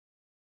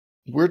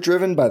We're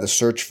driven by the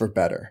search for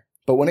better.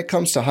 But when it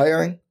comes to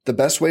hiring, the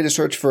best way to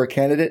search for a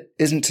candidate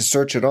isn't to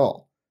search at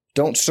all.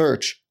 Don't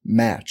search,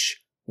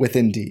 match with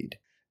Indeed.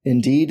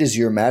 Indeed is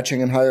your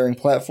matching and hiring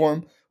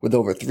platform with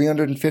over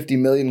 350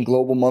 million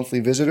global monthly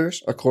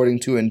visitors,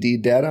 according to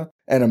Indeed data,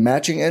 and a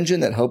matching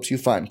engine that helps you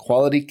find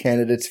quality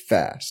candidates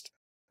fast.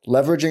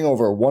 Leveraging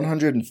over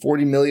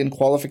 140 million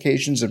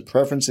qualifications and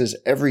preferences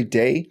every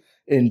day,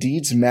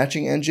 Indeed's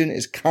matching engine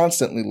is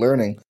constantly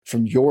learning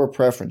from your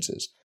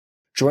preferences.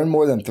 Join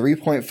more than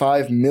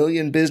 3.5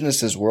 million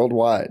businesses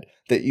worldwide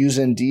that use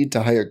Indeed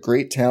to hire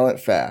great talent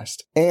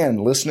fast.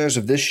 And listeners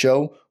of this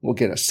show will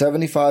get a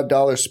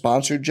 $75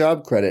 sponsored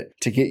job credit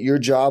to get your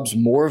jobs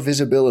more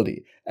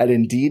visibility at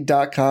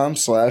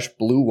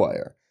Indeed.com/Blue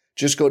Wire.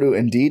 Just go to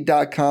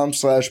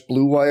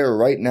Indeed.com/Blue Wire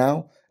right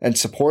now and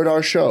support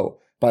our show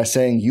by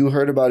saying you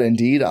heard about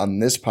Indeed on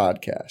this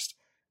podcast.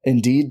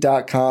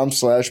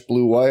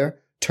 Indeed.com/Blue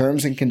Wire.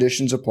 Terms and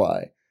conditions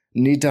apply.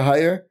 Need to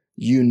hire?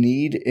 You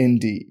need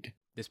Indeed.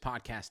 This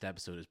podcast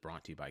episode is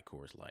brought to you by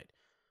Coors Light.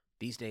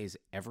 These days,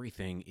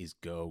 everything is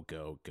go,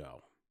 go,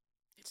 go.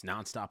 It's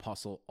nonstop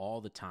hustle all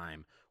the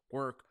time.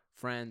 Work,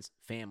 friends,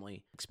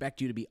 family,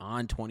 expect you to be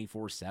on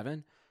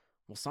 24/7.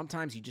 Well,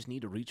 sometimes you just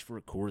need to reach for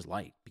a Coors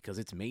Light because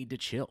it's made to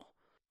chill.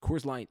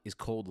 Coors Light is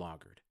cold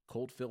lagered,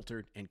 cold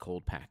filtered, and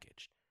cold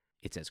packaged.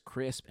 It's as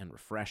crisp and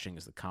refreshing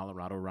as the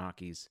Colorado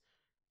Rockies.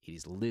 It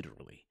is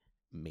literally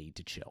made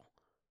to chill.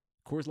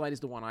 Coors Light is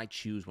the one I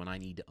choose when I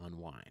need to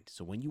unwind.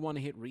 So when you want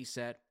to hit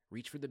reset,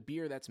 reach for the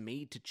beer that's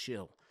made to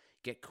chill.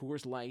 Get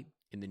Coors Light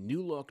in the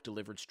new look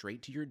delivered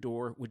straight to your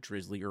door with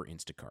Drizzly or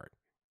Instacart.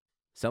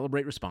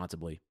 Celebrate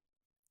responsibly.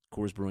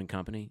 Coors Brewing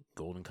Company,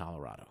 Golden,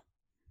 Colorado.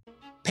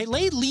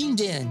 Pele leaned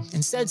in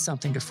and said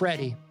something to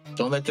Freddie.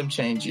 Don't let them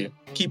change you.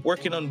 Keep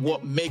working on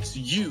what makes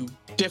you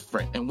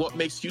different and what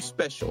makes you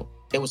special.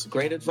 It was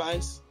great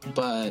advice,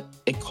 but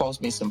it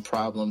caused me some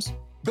problems.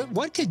 But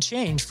what could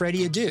change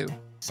Freddie Adu?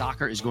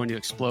 Soccer is going to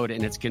explode,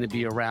 and it's going to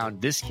be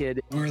around this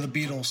kid. We were the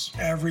Beatles.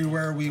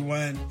 Everywhere we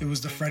went, it was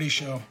the Freddie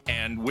Show.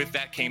 And with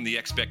that came the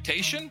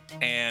expectation,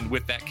 and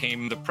with that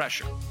came the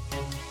pressure.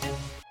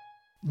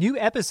 New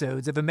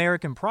episodes of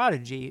American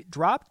Prodigy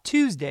drop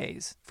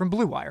Tuesdays from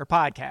Blue Wire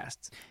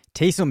Podcasts.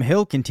 Taysom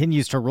Hill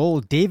continues to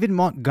roll. David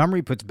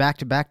Montgomery puts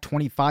back-to-back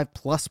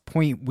 25-plus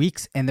point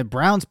weeks, and the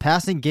Browns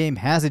passing game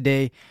has a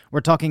day.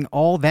 We're talking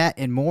all that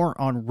and more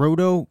on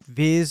Roto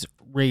Viz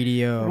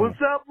Radio.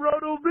 What's up,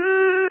 Roto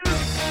Viz?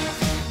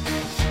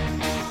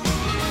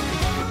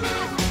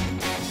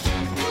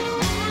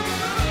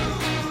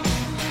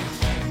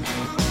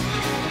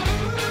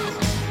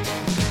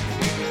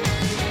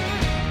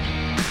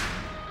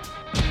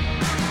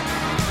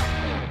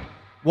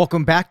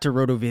 Welcome back to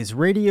RotoViz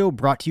Radio,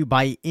 brought to you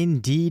by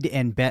Indeed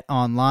and Bet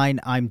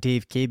Online. I'm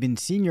Dave Cabin,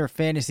 Senior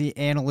Fantasy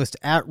Analyst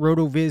at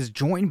RotoViz,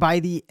 joined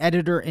by the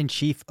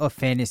Editor-in-Chief of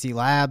Fantasy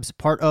Labs,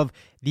 part of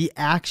the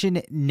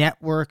Action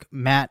Network,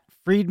 Matt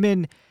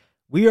Friedman.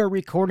 We are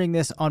recording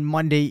this on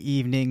Monday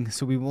evening,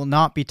 so we will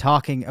not be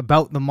talking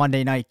about the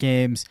Monday night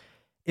games,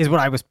 is what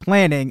I was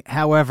planning.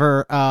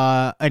 However,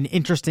 an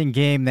interesting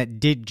game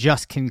that did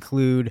just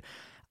conclude.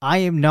 I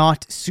am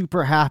not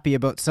super happy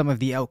about some of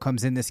the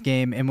outcomes in this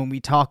game, and when we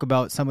talk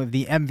about some of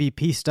the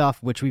MVP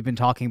stuff, which we've been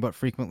talking about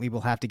frequently,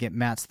 we'll have to get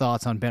Matt's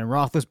thoughts on Ben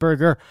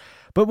Roethlisberger.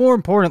 But more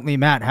importantly,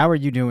 Matt, how are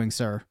you doing,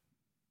 sir?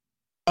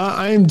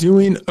 I am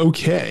doing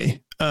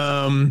okay.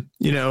 I'm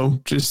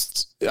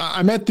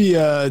at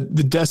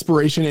the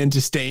desperation and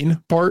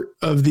disdain part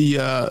of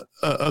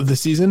the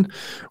season,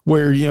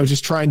 where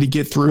just trying to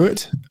get through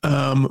it.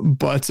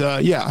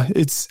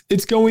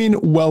 It's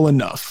going well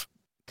enough.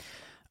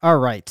 All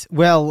right.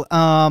 Well,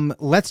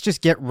 let's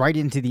just get right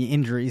into the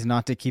injuries,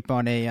 not to keep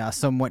on a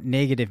somewhat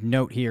negative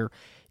note here.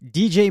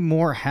 DJ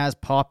Moore has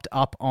popped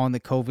up on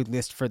the COVID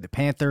list for the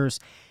Panthers.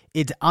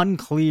 It's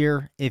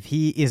unclear if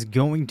he is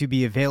going to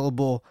be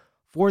available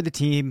for the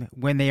team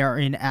when they are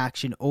in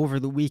action over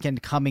the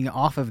weekend coming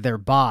off of their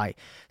bye.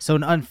 So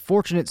an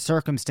unfortunate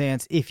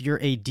circumstance if you're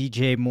a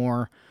DJ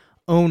Moore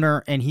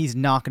owner and he's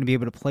not going to be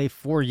able to play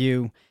for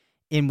you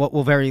in what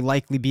will very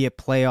likely be a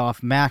playoff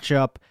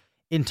matchup.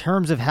 In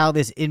terms of how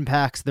this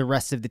impacts the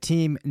rest of the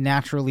team,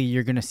 naturally,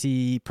 you're going to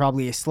see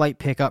probably a slight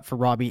pickup for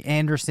Robbie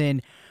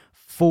Anderson,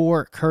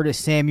 for Curtis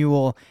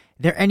Samuel.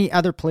 Are there any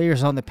other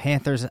players on the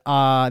Panthers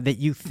that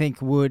you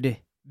think would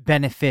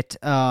benefit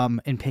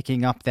in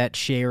picking up that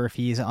share if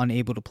he's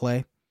unable to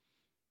play?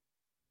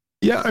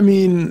 Yeah, a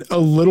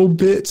little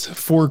bit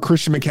for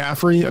Christian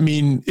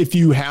McCaffrey. If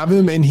you have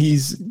him and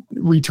he's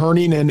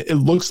returning, and it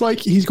looks like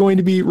he's going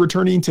to be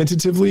returning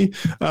tentatively,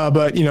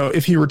 but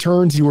if he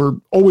returns, you were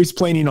always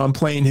planning on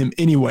playing him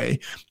anyway,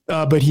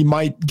 but he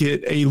might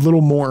get a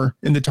little more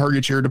in the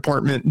target share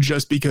department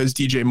just because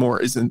DJ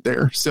Moore isn't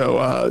there. So,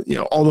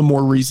 all the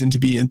more reason to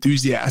be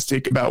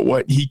enthusiastic about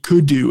what he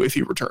could do if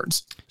he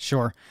returns.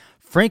 Sure.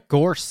 Frank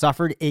Gore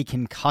suffered a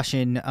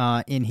concussion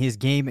in his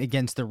game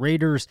against the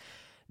Raiders.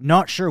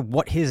 Not sure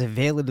what his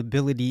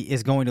availability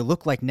is going to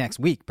look like next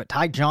week, but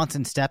Ty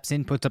Johnson steps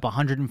in, puts up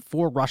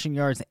 104 rushing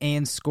yards,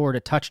 and scored a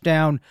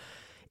touchdown.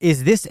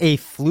 is this a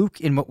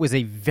fluke in what was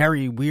a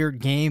very weird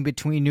game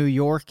between New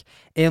York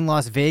and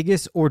Las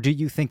Vegas, or do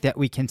you think that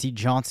we can see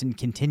Johnson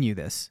continue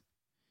this?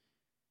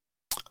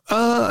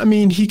 I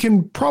mean, he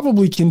can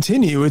probably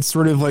continue. It's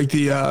sort of like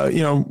the,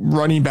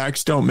 running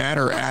backs don't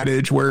matter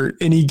adage, where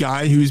any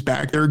guy who's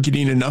back there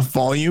getting enough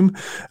volume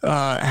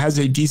has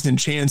a decent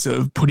chance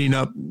of putting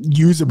up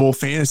usable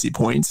fantasy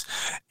points.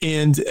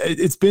 And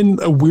it's been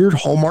a weird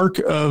hallmark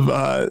of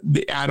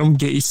the Adam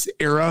Gase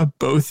era,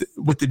 both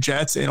with the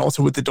Jets and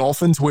also with the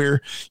Dolphins,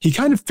 where he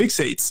kind of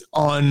fixates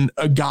on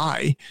a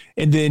guy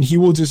and then he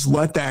will just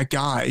let that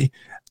guy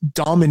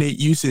dominate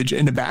usage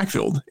in the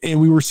backfield. And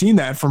we were seeing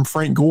that from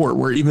Frank Gore,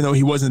 where even though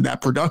he wasn't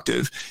that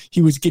productive,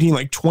 he was getting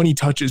like 20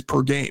 touches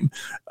per game.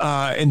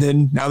 And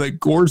then now that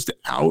Gore's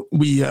out,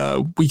 we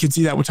could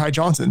see that with Ty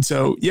Johnson.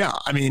 So yeah,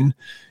 I mean,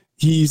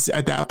 he's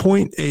at that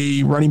point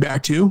a running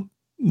back 2,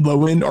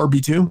 low end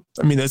RB2.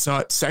 I mean, that's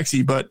not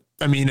sexy, but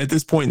I mean, at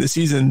this point in the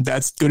season,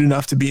 that's good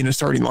enough to be in a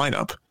starting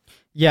lineup.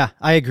 Yeah,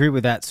 I agree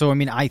with that. So, I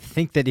mean, I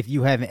think that if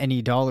you have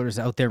any dollars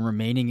out there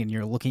remaining and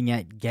you're looking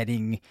at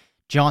getting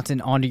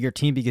Johnson onto your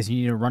team because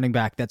you need a running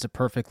back, that's a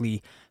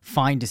perfectly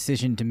fine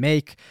decision to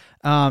make.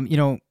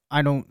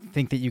 I don't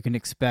think that you can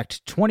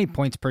expect 20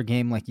 points per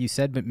game like you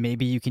said, but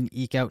maybe you can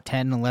eke out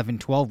 10, 11,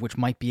 12, which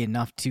might be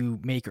enough to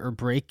make or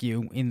break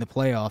you in the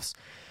playoffs.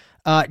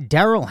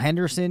 Darrell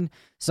Henderson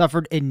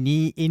suffered a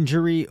knee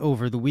injury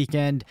over the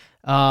weekend.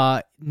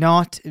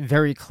 Not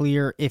very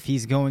clear if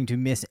he's going to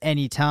miss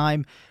any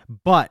time,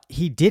 but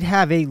he did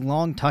have a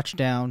long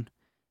touchdown.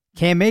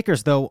 Cam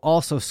Akers, though,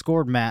 also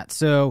scored, Matt.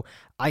 So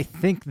I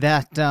think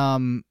that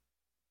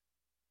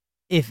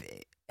if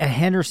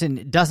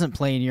Henderson doesn't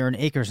play and you're an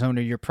Akers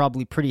owner, you're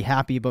probably pretty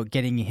happy about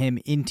getting him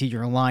into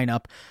your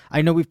lineup.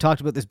 I know we've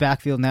talked about this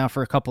backfield now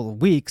for a couple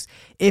of weeks.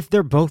 If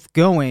they're both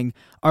going,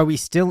 are we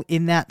still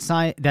in that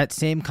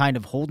same kind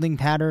of holding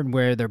pattern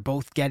where they're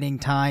both getting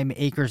time?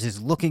 Akers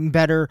is looking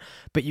better,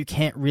 but you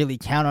can't really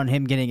count on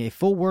him getting a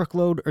full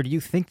workload? Or do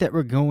you think that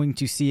we're going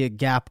to see a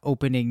gap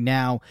opening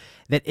now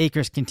that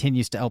Akers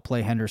continues to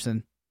outplay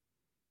Henderson?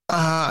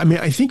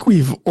 I think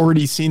we've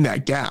already seen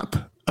that gap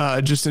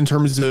just in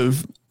terms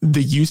of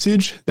the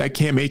usage that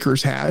Cam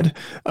Akers had.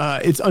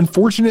 It's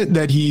unfortunate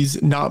that he's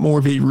not more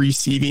of a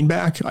receiving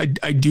back. I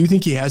do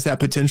think he has that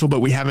potential, but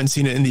we haven't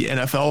seen it in the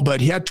NFL.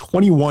 But he had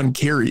 21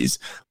 carries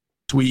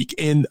last week.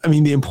 And I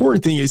mean, the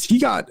important thing is he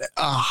got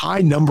a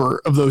high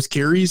number of those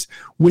carries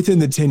within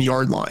the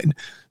 10-yard line.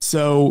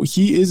 So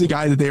he is a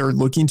guy that they are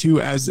looking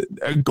to as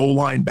a goal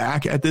line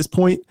back at this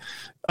point.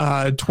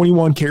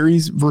 21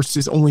 carries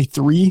versus only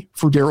 3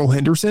 for Darrell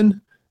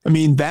Henderson. I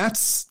mean,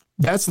 that's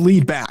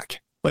lead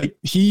back. Like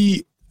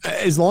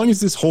as long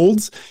as this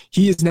holds,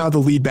 he is now the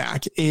lead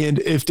back. And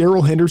if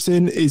Darrell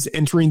Henderson is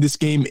entering this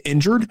game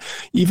injured,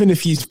 even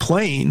if he's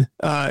playing,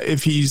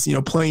 if he's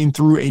playing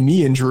through a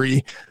knee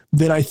injury,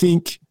 then I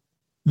think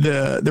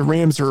the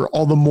Rams are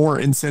all the more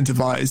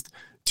incentivized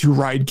to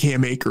ride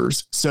Cam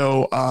Akers.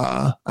 So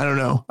I don't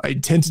know. I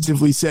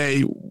tentatively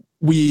say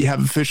we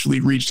have officially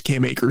reached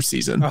Cam Akers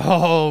season.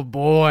 Oh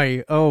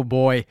boy.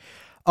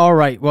 All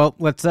right. Well,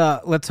 let's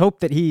hope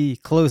that he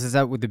closes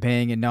out with the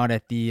bang and not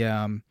at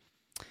the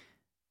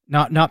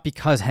not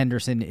because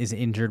Henderson is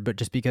injured, but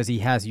just because he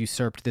has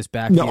usurped this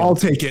backfield. No, I'll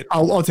take it.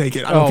 I'll take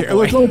it. I don't care.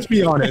 Let's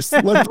be honest.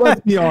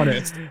 Let's be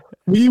honest.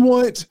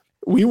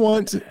 We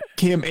want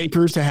Cam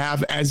Akers to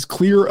have as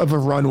clear of a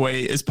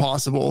runway as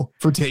possible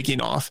for taking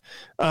off.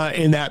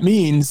 And that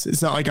means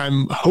it's not like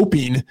I'm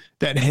hoping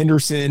that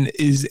Henderson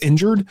is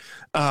injured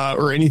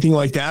or anything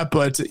like that.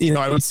 But,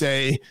 I would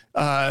say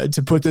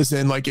to put this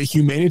in like a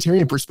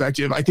humanitarian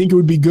perspective, I think it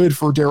would be good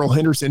for Darrell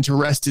Henderson to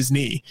rest his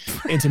knee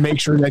and to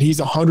make sure that he's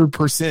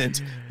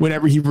 100%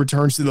 whenever he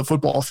returns to the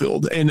football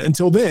field. And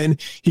until then,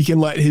 he can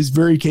let his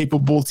very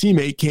capable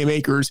teammate, Cam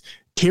Akers,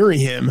 carry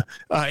him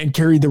and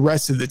carry the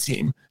rest of the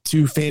team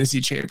to fantasy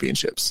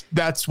championships.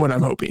 That's what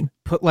I'm hoping.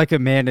 Put like a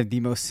man of the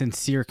most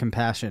sincere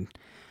compassion.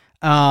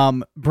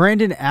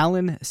 Brandon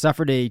Allen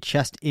suffered a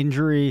chest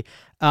injury.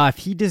 If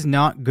he does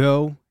not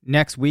go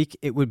next week,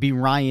 it would be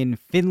Ryan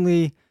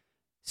Finley.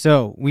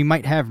 So we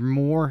might have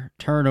more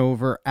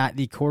turnover at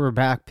the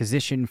quarterback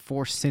position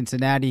for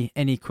Cincinnati.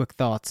 Any quick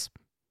thoughts?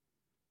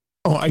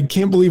 Oh, I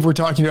can't believe we're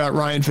talking about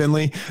Ryan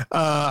Finley.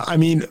 I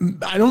mean,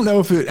 I don't know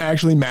if it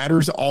actually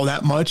matters all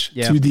that much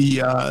to the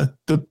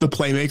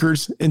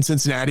playmakers in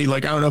Cincinnati.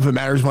 Like, I don't know if it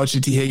matters much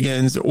to T.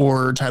 Higgins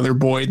or Tyler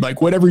Boyd.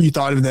 Like, whatever you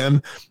thought of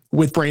them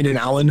with Brandon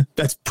Allen,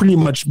 that's pretty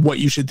much what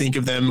you should think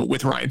of them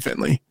with Ryan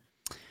Finley.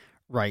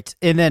 Right.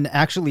 And then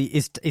actually,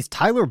 is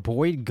Tyler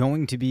Boyd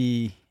going to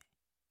be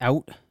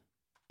out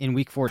in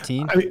week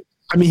 14?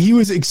 I mean, he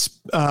was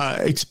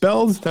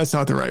expelled. That's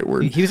not the right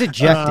word. He was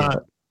ejected.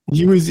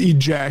 He was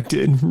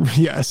ejected,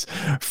 yes,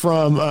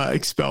 from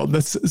expelled.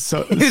 That's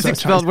so. He was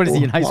expelled. What is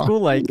he in high school?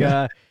 Like,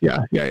 yeah.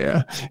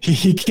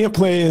 He can't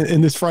play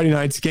in this Friday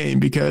night's game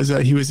because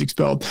he was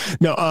expelled.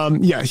 No,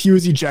 he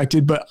was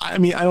ejected. But I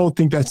mean, I don't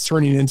think that's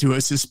turning into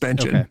a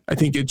suspension. Okay. I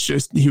think it's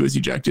just he was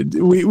ejected.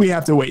 We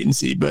have to wait and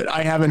see. But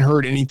I haven't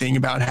heard anything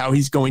about how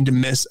he's going to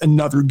miss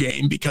another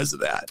game because of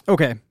that.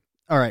 Okay.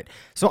 All right.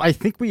 So I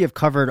think we have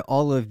covered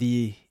all of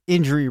the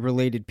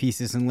injury-related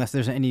pieces, unless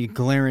there's any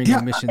glaring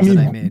omissions that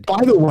I made.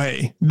 By the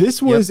way, this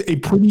was a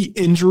pretty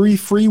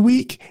injury-free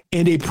week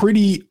and a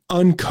pretty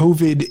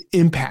un-COVID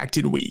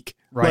impacted week.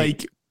 Right.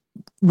 Like,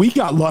 we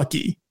got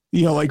lucky.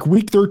 Like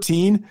week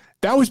 13,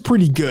 that was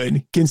pretty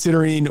good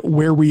considering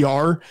where we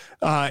are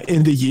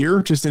in the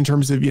year, just in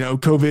terms of,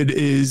 COVID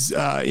is,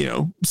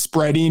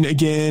 spreading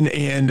again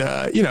and,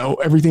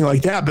 everything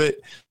like that. But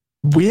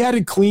we had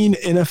a clean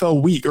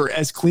NFL week, or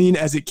as clean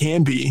as it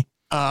can be.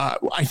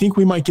 I think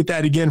we might get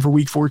that again for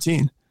week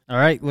 14. All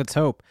right, let's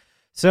hope.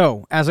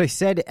 So, as I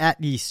said at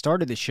the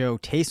start of the show,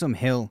 Taysom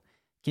Hill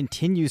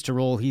continues to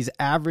roll. He's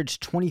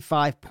averaged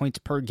 25 points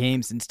per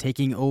game since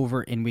taking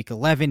over in week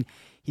 11.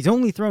 He's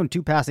only thrown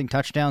 2 passing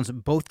touchdowns.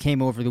 Both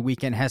came over the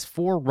weekend, has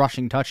 4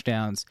 rushing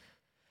touchdowns.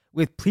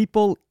 With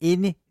people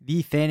in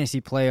the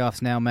fantasy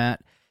playoffs now,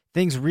 Matt,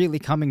 things really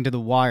coming to the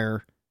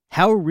wire.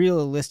 How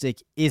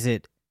realistic is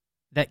it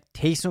that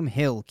Taysom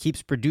Hill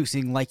keeps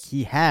producing like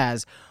he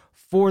has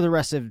for the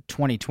rest of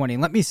 2020?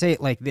 Let me say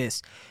it like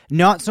this.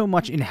 Not so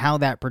much in how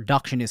that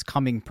production is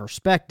coming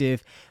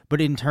perspective,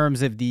 but in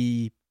terms of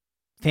the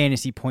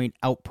fantasy point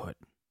output.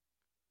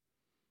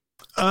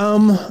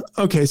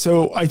 Okay,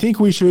 so I think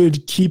we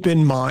should keep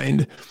in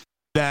mind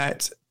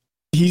that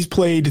he's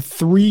played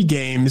 3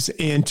 games,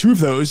 and 2 of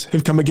those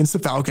have come against the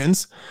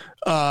Falcons.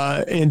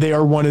 And they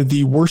are one of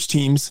the worst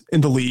teams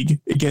in the league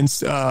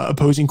against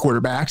opposing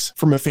quarterbacks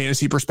from a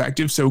fantasy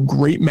perspective. So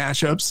great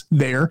matchups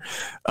there.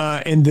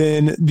 And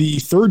then the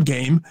 3rd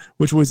game,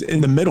 which was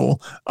in the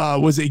middle,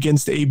 was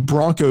against a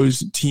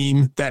Broncos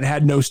team that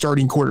had no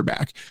starting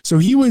quarterback. So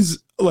he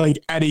was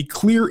like at a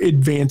clear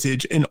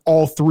advantage in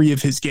all 3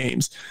 of his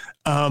games.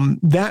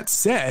 That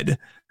said,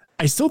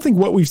 I still think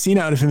what we've seen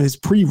out of him is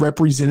pretty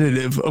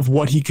representative of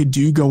what he could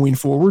do going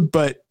forward.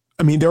 But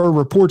I mean, there are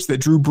reports that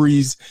Drew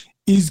Brees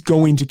is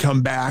going to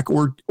come back,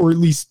 or at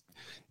least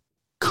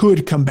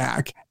could come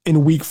back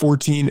in week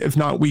 14, if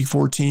not week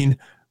 14,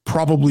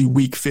 probably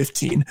week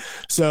 15.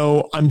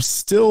 So I'm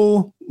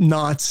still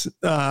not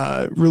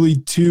really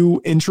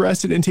too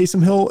interested in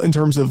Taysom Hill in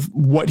terms of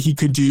what he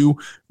could do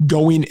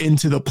going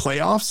into the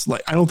playoffs.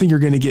 Like, I don't think you're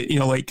going to get,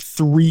 like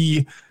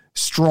 3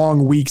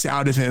 strong weeks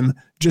out of him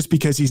just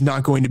because he's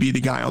not going to be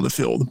the guy on the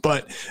field.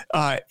 But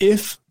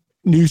if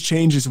news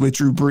changes with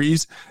Drew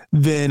Brees,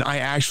 then I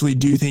actually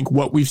do think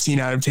what we've seen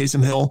out of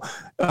Taysom Hill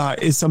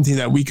is something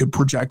that we could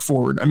project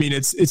forward. I mean,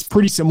 it's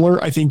pretty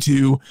similar, I think,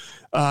 to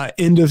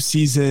end of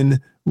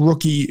season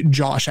rookie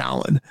Josh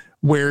Allen,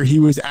 where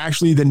he was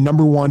actually the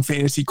number 1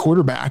 fantasy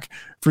quarterback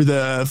for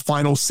the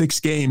final 6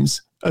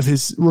 games of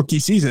his rookie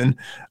season.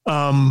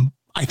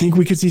 I think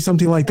we could see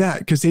something like that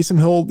because Taysom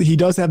Hill, he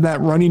does have that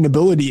running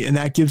ability, and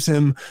that gives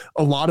him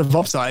a lot of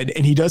upside.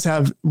 And he does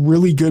have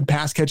really good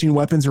pass catching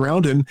weapons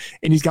around him,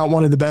 and he's got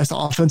one of the best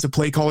offensive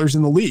play callers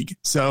in the league.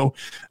 So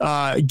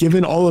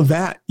given all of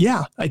that,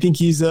 yeah, I think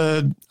he's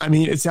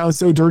it sounds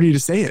so dirty to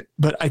say it,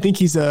 but I think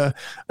he's a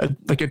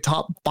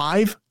top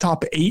 5,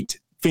 top 8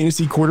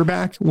 fantasy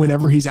quarterback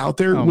whenever he's out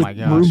there with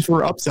room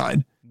for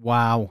upside.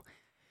 Wow.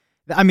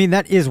 I mean,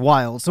 that is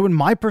wild. So in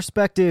my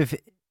perspective,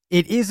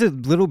 it is a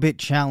little bit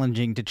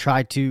challenging to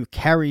try to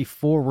carry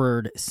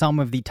forward some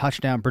of the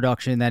touchdown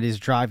production that is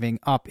driving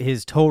up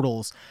his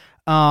totals.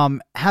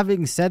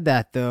 Having said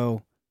that,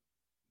 though,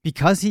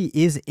 because he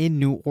is in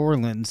New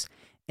Orleans,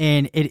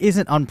 and it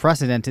isn't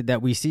unprecedented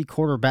that we see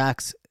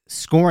quarterbacks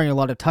scoring a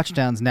lot of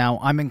touchdowns now,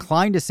 I'm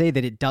inclined to say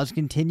that it does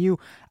continue.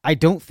 I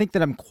don't think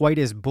that I'm quite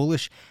as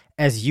bullish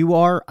as you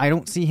are. I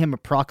don't see him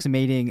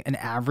approximating an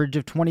average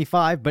of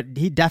 25, but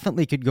he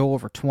definitely could go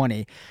over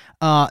 20.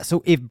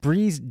 So if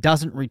Brees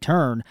doesn't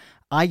return,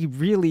 I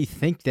really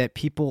think that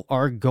people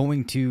are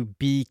going to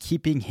be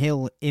keeping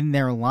Hill in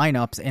their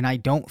lineups, and I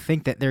don't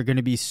think that they're going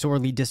to be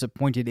sorely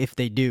disappointed if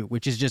they do,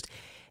 which is just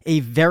a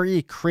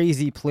very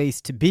crazy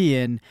place to be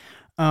in.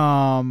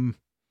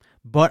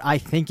 But I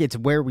think it's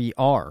where we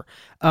are.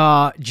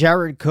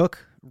 Jared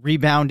Cook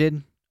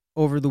rebounded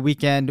over the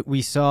weekend.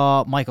 We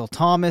saw Michael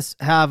Thomas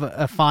have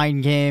a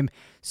fine game.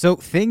 So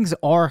things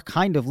are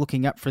kind of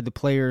looking up for the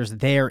players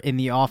there in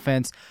the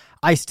offense.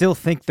 I still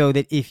think, though,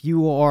 that if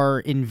you are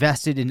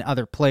invested in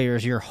other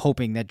players, you're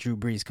hoping that Drew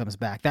Brees comes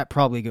back. That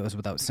probably goes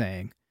without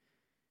saying.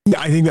 Yeah,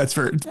 I think that's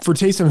fair. For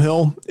Taysom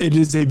Hill, it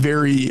is a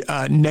very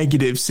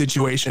negative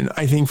situation,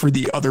 I think, for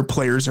the other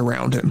players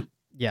around him.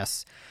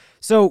 Yes.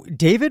 So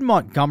David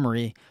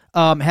Montgomery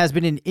has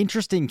been an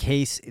interesting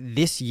case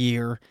this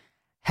year.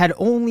 Had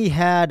only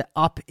had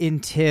up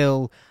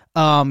until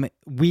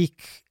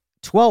week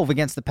 12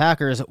 against the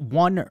Packers,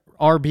 1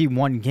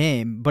 RB1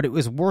 game, but it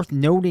was worth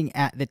noting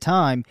at the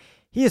time,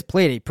 he has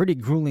played a pretty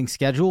grueling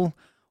schedule,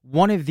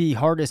 one of the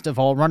hardest of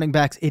all running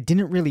backs. It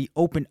didn't really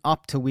open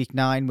up to week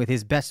 9 with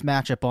his best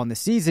matchup on the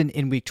season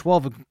in week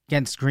 12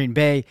 against Green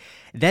Bay,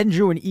 then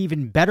drew an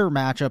even better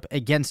matchup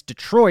against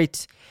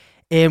Detroit,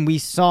 and we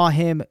saw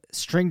him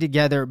string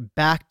together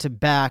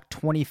back-to-back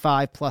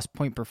 25-plus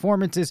point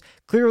performances.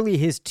 Clearly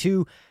his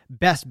 2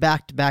 best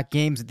back-to-back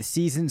games of the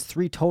seasons,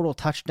 3 total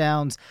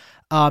touchdowns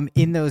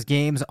in those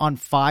games on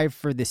 5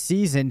 for the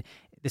season.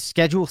 The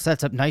schedule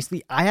sets up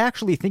nicely. I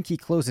actually think he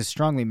closes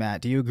strongly,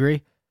 Matt. Do you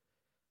agree?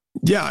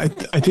 Yeah,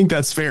 I think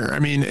that's fair. I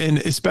mean, and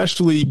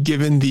especially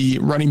given the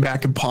running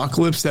back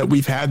apocalypse that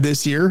we've had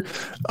this year,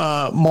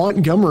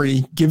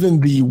 Montgomery, given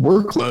the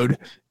workload,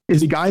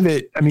 is a guy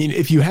that, I mean,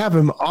 if you have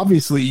him,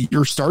 obviously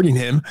you're starting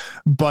him,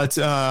 but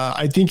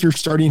I think you're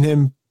starting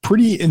him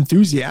pretty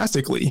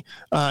enthusiastically,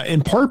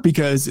 in part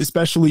because,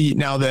 especially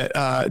now that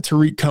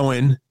Tariq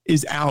Cohen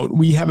is out,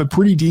 we have a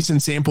pretty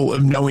decent sample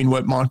of knowing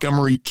what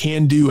Montgomery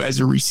can do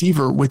as a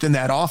receiver within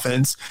that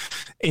offense.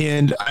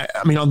 And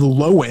I mean, on the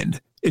low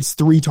end, it's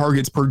 3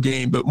 targets per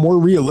game, but more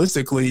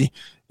realistically,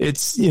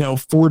 it's,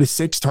 4 to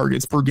 6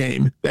 targets per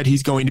game that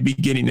he's going to be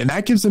getting. And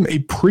that gives him a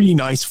pretty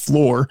nice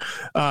floor.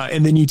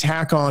 And then you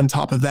tack on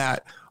top of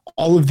that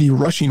all of the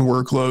rushing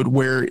workload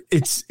where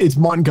it's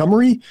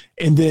Montgomery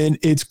and then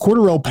it's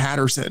Cordarrelle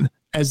Patterson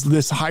as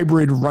this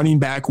hybrid running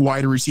back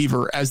wide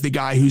receiver as the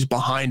guy who's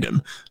behind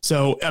him.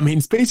 So, I mean,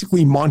 it's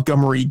basically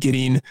Montgomery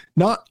getting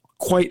not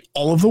quite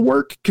all of the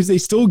work because they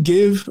still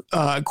give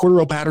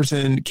Cordarrelle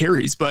Patterson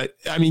carries, but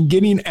I mean,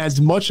 getting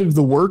as much of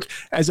the work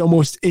as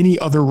almost any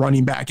other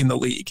running back in the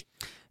league.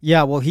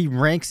 Yeah, well, he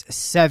ranks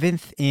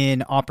 7th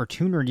in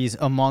opportunities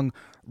among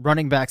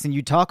running backs, and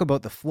you talk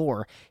about the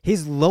floor.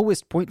 His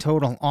lowest point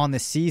total on the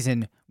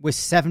season was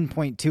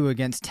 7.2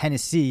 against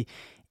Tennessee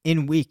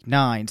in week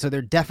 9. So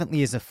there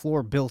definitely is a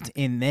floor built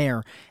in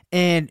there.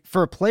 And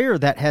for a player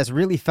that has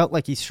really felt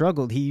like he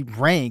struggled, he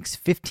ranks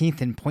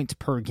 15th in points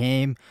per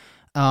game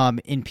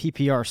in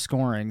PPR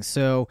scoring.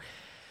 So,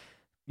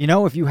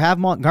 if you have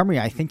Montgomery,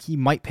 I think he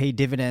might pay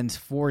dividends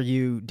for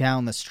you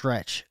down the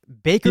stretch.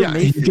 Baker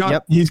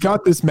Mayfield. He's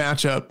got this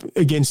matchup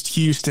against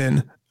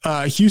Houston.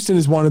 Houston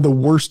is one of the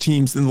worst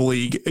teams in the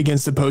league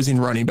against opposing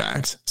running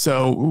backs.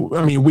 So,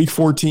 I mean, week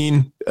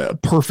 14,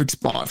 perfect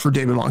spot for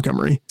David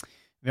Montgomery.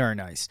 Very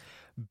nice.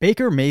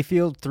 Baker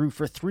Mayfield threw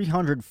for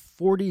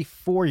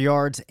 344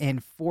 yards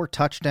and 4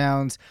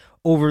 touchdowns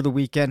over the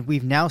weekend.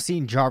 We've now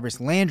seen Jarvis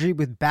Landry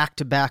with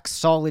back-to-back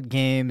solid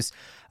games.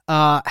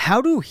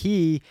 How do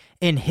he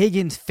and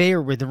Higgins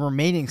fare with the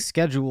remaining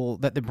schedule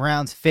that the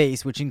Browns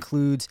face, which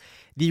includes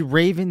the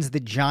Ravens, the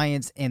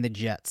Giants, and the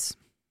Jets?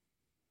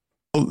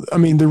 I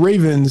mean, the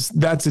Ravens,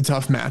 that's a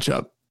tough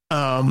matchup.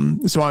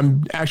 So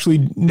I'm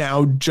actually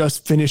now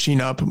just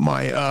finishing up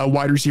my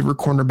wide receiver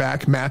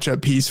cornerback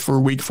matchup piece for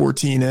week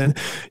 14. And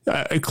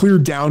a clear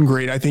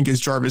downgrade, I think, is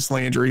Jarvis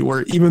Landry,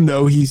 where even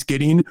though he's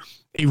getting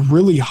a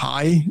really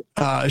high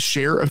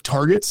share of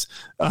targets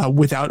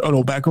without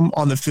Odell Beckham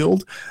on the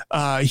field,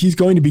 he's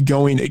going to be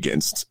going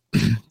against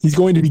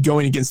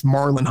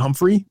Marlon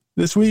Humphrey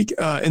this week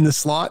in the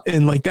slot.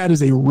 And like, that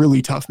is a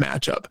really tough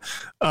matchup.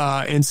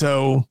 And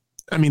so,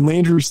 I mean,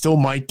 Landry still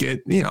might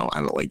get,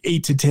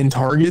 8 to 10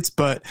 targets,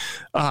 but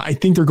I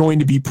think they're going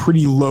to be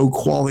pretty low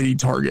quality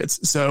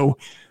targets. So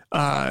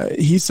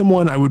he's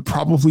someone I would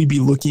probably be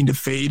looking to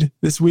fade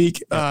this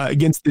week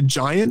against the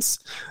Giants.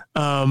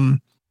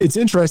 It's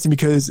interesting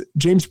because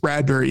James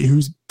Bradbury,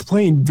 who's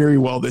playing very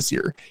well this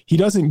year, he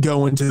doesn't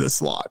go into the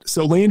slot.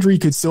 So Landry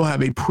could still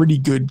have a pretty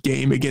good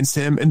game against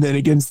him. And then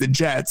against the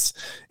Jets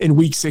in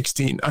week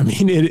 16, I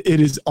mean, it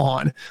is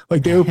on.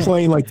 Like, they were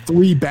playing like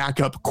 3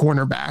 backup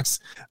cornerbacks.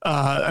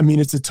 I mean,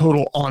 it's a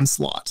total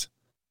onslaught.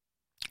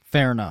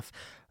 Fair enough.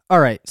 All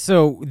right,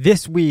 so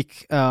this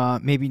week,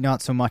 maybe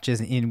not so much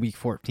as in week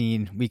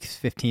 14, weeks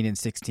 15 and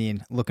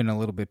 16, looking a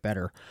little bit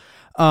better.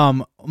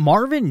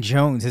 Marvin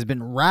Jones has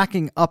been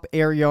racking up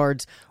air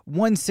yards,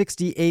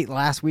 168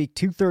 last week,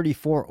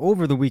 234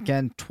 over the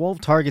weekend, 12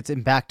 targets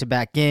in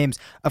back-to-back games.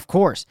 Of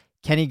course,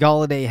 Kenny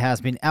Golladay has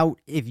been out.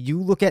 If you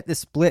look at the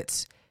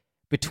splits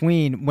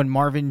between when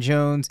Marvin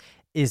Jones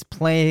is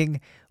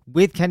playing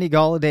with Kenny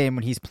Golladay and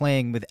when he's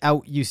playing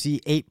without, you see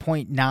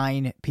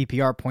 8.9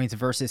 PPR points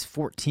versus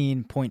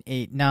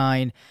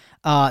 14.89.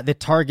 The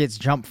targets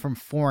jump from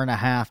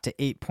 4.5 to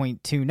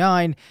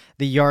 8.29.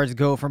 The yards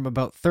go from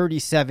about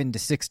 37 to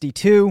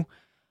 62.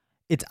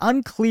 It's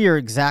unclear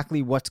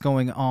exactly what's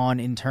going on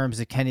in terms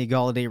of Kenny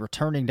Golladay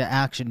returning to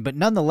action, but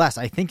nonetheless,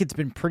 I think it's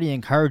been pretty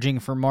encouraging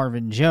for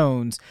Marvin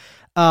Jones.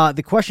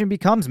 The question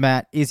becomes,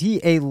 Matt, is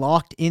he a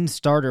locked-in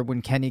starter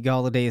when Kenny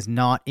Golladay is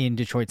not in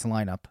Detroit's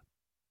lineup?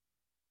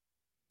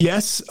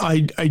 Yes, I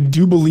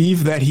do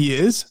believe that he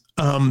is.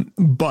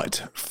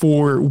 But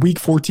for week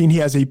 14, he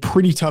has a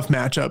pretty tough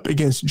matchup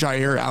against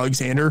Jair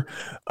Alexander.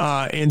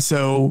 And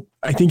so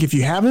I think if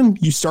you have him,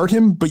 you start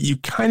him, but you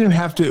kind of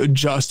have to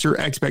adjust your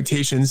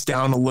expectations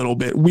down a little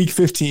bit. Week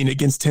 15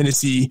 against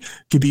Tennessee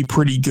could be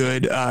pretty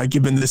good,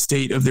 given the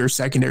state of their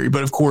secondary.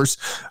 But of course,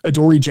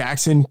 Adoree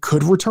Jackson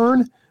could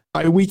return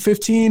by week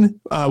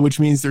 15, which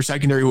means their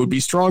secondary would be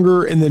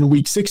stronger. And then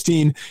week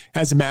 16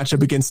 has a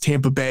matchup against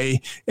Tampa Bay.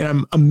 And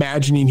I'm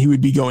imagining he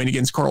would be going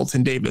against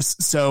Carlton Davis.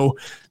 So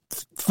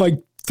like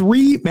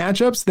 3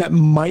 matchups that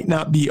might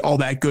not be all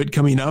that good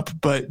coming up,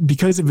 but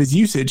because of his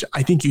usage,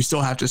 I think you still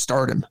have to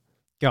start him.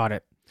 Got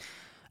it.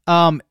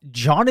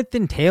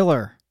 Jonathan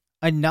Taylor,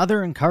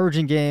 another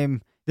encouraging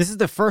game. This is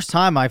the first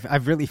time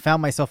I've really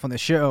found myself on the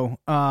show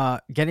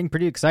getting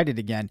pretty excited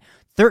again.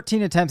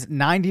 13 attempts,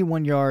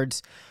 91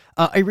 yards.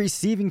 A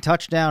receiving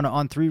touchdown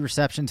on 3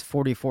 receptions,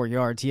 44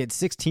 yards. He had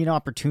 16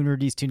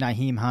 opportunities to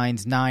Nyheim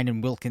Hines, 9,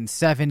 and Wilkins,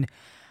 7.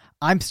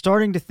 I'm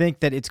starting to think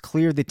that it's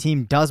clear the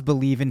team does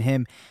believe in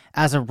him.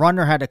 As a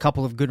runner, had a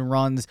couple of good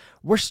runs.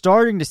 We're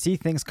starting to see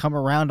things come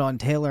around on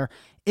Taylor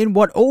in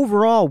what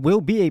overall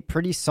will be a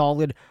pretty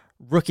solid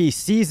rookie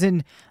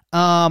season.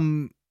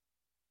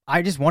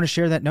 I just want to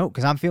share that note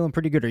because I'm feeling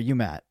pretty good. Are you,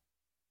 Matt?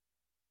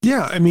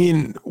 Yeah, I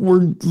mean,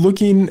 we're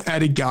looking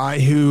at a guy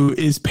who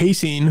is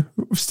pacing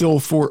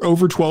still for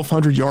over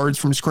 1,200 yards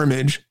from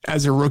scrimmage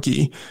as a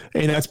rookie,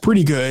 and that's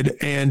pretty good,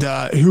 and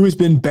who has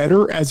been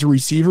better as a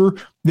receiver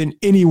than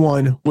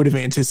anyone would have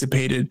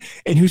anticipated,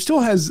 and who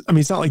still has, I mean,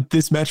 it's not like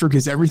this metric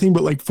is everything,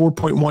 but like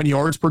 4.1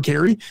 yards per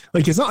carry.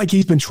 Like, it's not like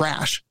he's been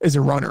trash as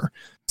a runner.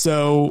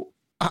 So,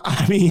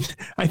 I mean,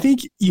 I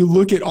think you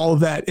look at all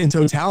of that in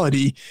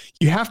totality,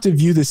 you have to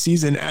view the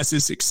season as a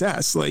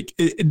success. Like,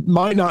 it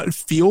might not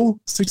feel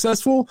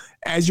successful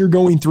as you're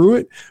going through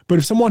it, but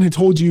if someone had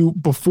told you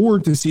before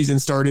the season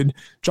started,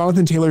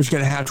 Jonathan Taylor's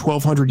going to have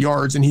 1,200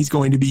 yards and he's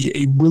going to be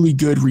a really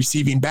good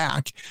receiving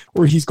back,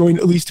 or he's going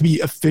at least to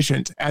be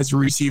efficient as a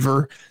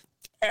receiver,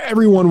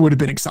 everyone would have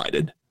been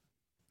excited.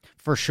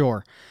 For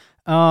sure.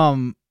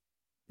 Now,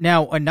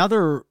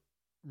 another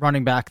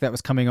running back that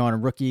was coming on, a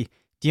rookie,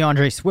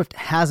 DeAndre Swift,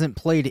 hasn't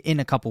played in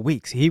a couple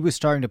weeks. He was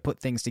starting to put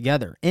things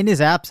together. In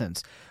his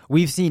absence,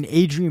 we've seen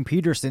Adrian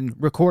Peterson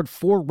record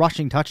 4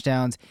 rushing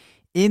touchdowns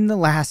in the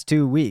last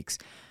 2 weeks.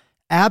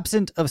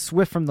 Absent of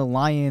Swift from the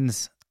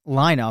Lions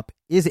lineup,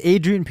 is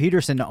Adrian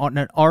Peterson on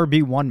an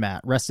RB1,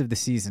 Matt, rest of the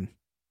season?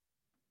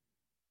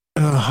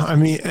 I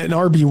mean, an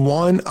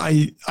RB1,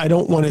 I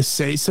don't want to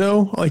say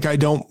so. Like, I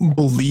don't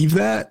believe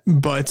that,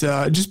 but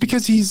just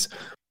because he's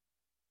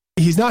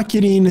not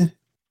getting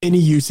any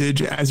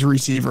usage as a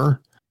receiver.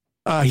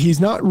 He's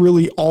not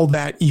really all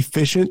that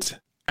efficient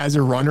as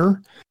a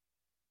runner.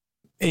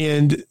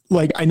 And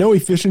like, I know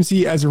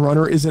efficiency as a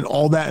runner isn't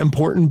all that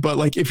important, but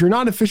like, if you're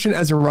not efficient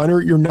as a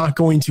runner, you're not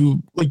going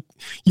to, like,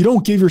 you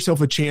don't give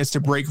yourself a chance to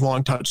break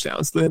long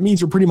touchdowns. That means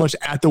you're pretty much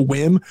at the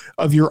whim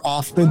of your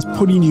offense,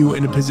 putting you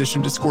in a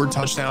position to score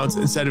touchdowns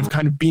instead of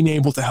kind of being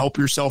able to help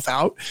yourself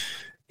out.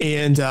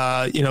 And,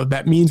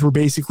 that means we're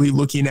basically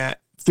looking at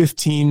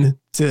 15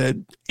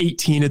 to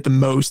 18 at the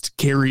most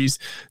carries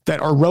that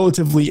are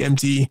relatively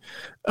empty,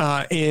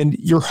 and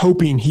you're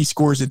hoping he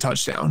scores a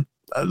touchdown.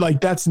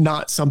 Like, that's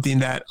not something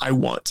that I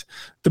want.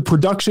 The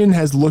production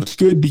has looked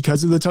good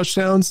because of the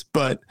touchdowns,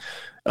 but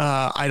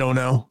I don't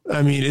know.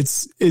 I mean,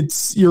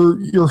 it's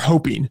you're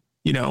hoping,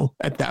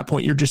 at that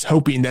point, you're just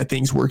hoping that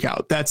things work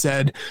out. That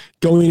said,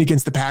 going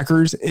against the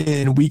Packers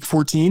in week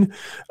 14,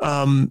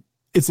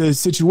 it's a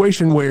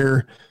situation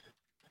where,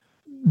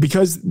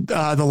 because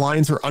the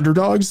Lions are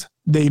underdogs,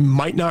 they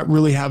might not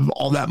really have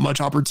all that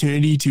much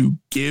opportunity to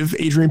give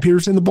Adrian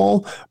Peterson the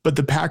ball, but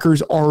the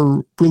Packers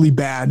are really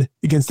bad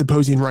against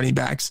opposing running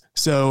backs.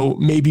 So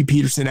maybe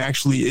Peterson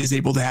actually is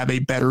able to have a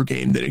better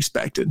game than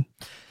expected.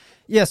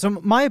 Yeah, so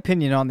my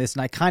opinion on this,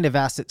 and I kind of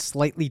asked it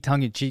slightly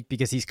tongue-in-cheek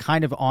because he's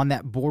kind of on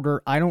that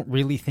border. I don't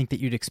really think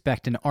that you'd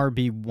expect an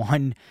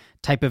RB1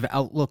 type of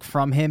outlook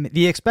from him.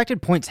 The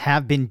expected points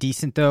have been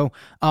decent, though.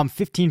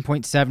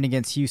 15.7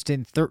 against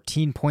Houston,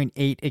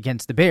 13.8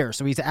 against the Bears.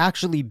 So he's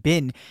actually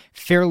been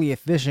fairly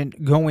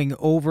efficient, going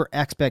over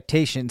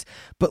expectations.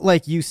 But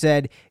like you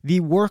said,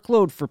 the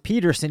workload for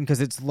Peterson, because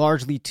it's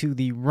largely to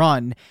the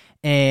run,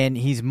 and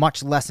he's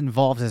much less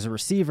involved as a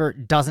receiver,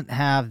 doesn't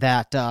have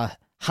that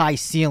high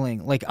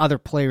ceiling like other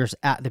players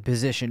at the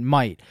position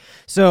might.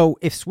 So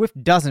if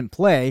Swift doesn't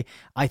play,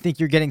 I think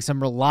you're getting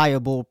some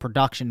reliable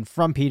production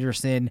from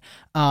Peterson,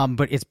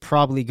 but it's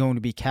probably going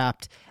to be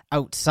capped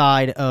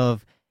outside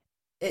of.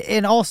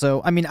 And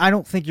also, I mean, I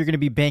don't think you're going to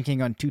be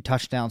banking on 2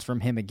 touchdowns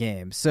from him a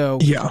game. So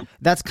yeah,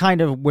 that's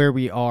kind of where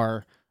we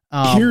are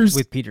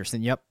with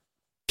Peterson. Yep.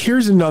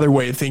 Here's another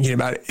way of thinking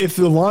about it. If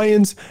the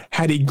Lions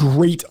had a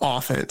great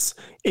offense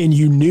and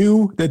you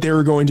knew that they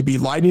were going to be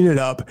lighting it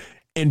up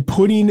and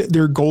putting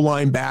their goal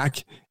line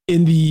back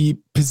in the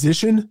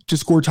position to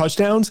score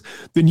touchdowns,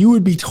 then you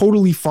would be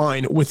totally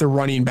fine with a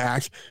running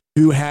back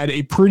who had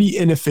a pretty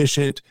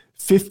inefficient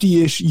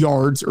 50-ish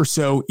yards or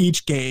so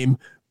each game,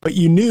 but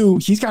you knew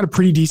he's got a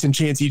pretty decent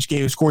chance each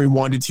game of scoring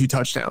 1 to 2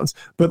 touchdowns.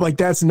 But like,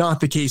 that's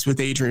not the case with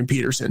Adrian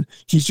Peterson.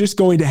 He's just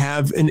going to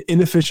have an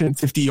inefficient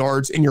 50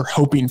 yards and you're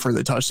hoping for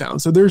the touchdown.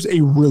 So there's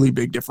a really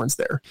big difference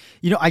there.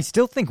 I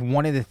still think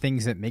one of the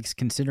things that makes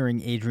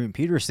considering Adrian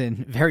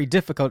Peterson very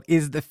difficult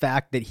is the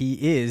fact that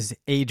he is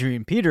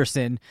Adrian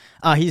Peterson.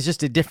 He's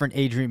just a different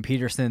Adrian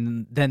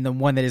Peterson than the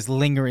one that is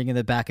lingering in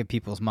the back of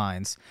people's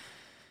minds.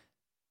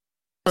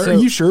 Are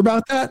you sure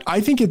about that? I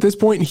think at this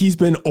point he's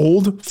been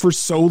old for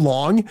so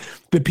long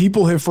that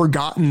people have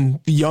forgotten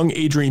the young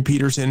Adrian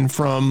Peterson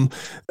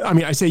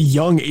I say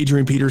young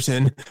Adrian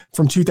Peterson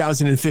from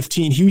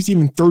 2015. He was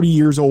even 30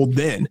 years old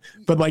then,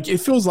 but like, it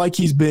feels like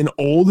he's been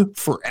old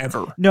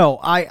forever. No,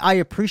 I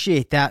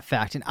appreciate that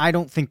fact. And I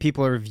don't think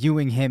people are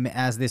viewing him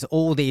as this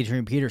old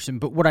Adrian Peterson.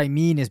 But what I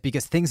mean is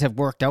because things have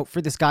worked out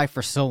for this guy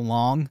for so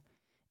long,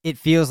 it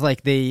feels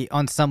like they,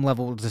 on some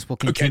level, just will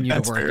continue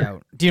to work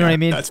out. Do you know what I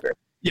mean? That's fair.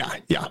 Yeah.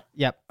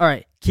 Yep. All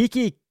right.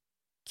 Kiki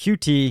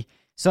QT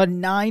saw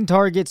 9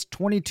 targets,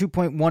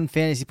 22.1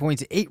 fantasy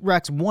points, 8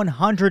 recs,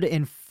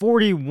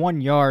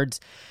 141 yards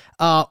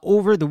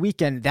over the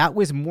weekend. That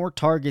was more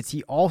targets.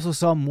 He also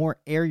saw more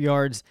air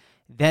yards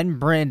than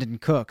Brandon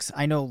Cooks.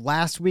 I know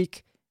last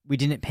week we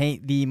didn't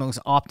paint the most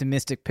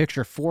optimistic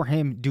picture for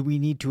him. Do we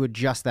need to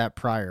adjust that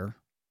prior?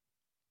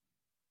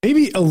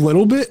 Maybe a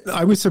little bit.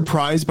 I was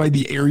surprised by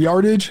the air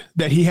yardage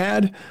that he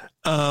had.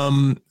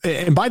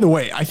 And by the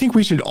way, I think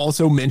we should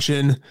also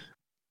mention,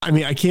 I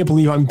mean, I can't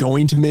believe I'm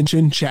going to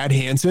mention Chad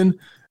Hansen,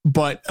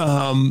 but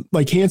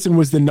like Hansen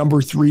was the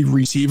number 3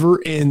 receiver.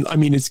 And I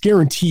mean, it's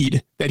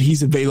guaranteed that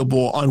he's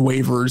available on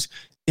waivers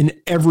in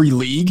every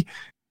league.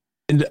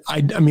 And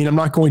I mean, I'm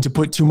not going to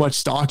put too much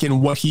stock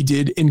in what he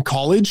did in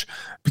college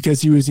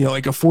because he was,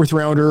 like a 4th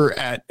rounder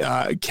at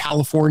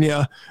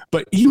California,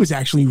 but he was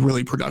actually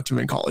really productive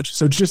in college.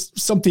 So just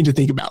something to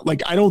think about.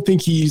 Like, I don't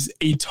think he's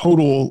a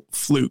total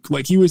fluke.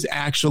 Like, he was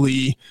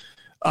actually,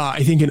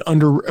 I think, an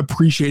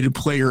underappreciated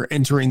player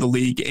entering the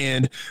league.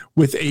 And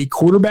with a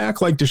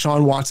quarterback like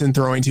Deshaun Watson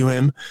throwing to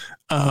him,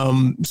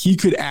 he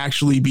could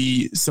actually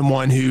be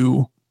someone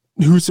who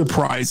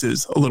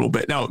surprises a little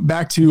bit. Now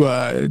back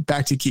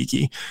to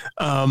Kiki.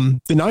 The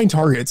 9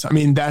 targets, I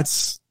mean,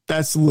 that's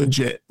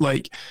legit.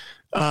 Like,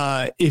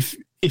 if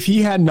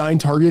he had 9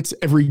 targets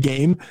every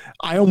game,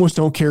 I almost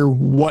don't care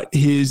what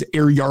his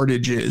air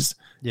yardage is.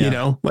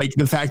 Yeah. Like,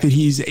 the fact that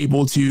he's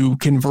able to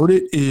convert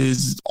it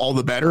is all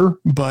the better.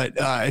 But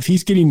if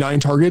he's getting 9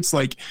 targets,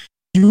 like,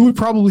 you would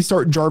probably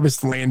start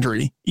Jarvis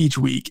Landry each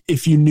week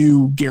if you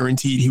knew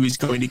guaranteed he was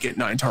going to get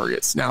 9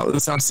 targets. Now,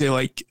 that's not to say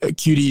like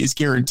QT is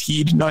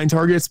guaranteed 9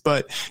 targets,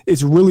 but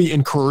it's really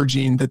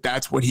encouraging that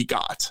that's what he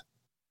got.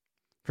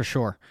 For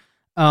sure.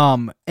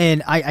 And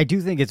I do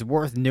think it's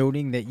worth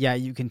noting that, yeah,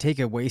 you can take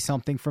away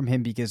something from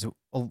him because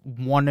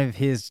one of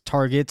his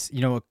targets,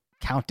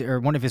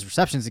 one of his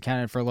receptions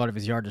accounted for a lot of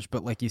his yardage.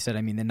 But like you said,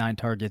 I mean, the 9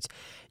 targets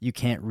you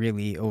can't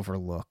really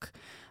overlook.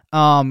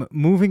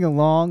 Moving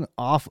along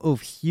off of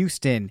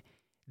Houston,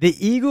 the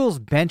Eagles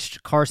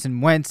benched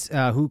Carson Wentz,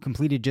 who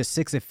completed just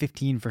 6 of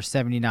 15 for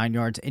 79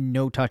 yards and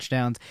no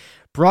touchdowns.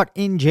 Brought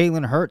in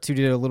Jalen Hurts, who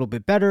did a little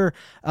bit better,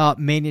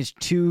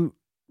 managed to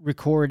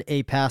record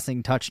a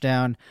passing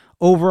touchdown.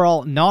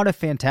 Overall, not a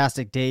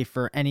fantastic day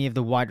for any of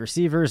the wide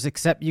receivers,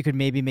 except you could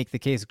maybe make the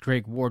case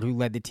Greg Ward, who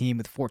led the team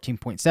with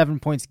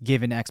 14.7 points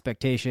given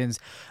expectations.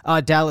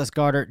 Dallas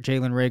Goedert,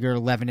 Jalen Reagor,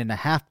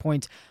 11.5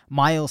 points.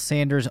 Miles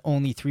Sanders,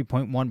 only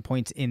 3.1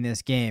 points in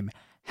this game.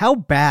 How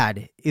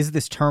bad is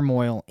this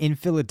turmoil in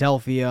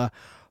Philadelphia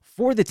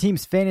for the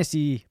team's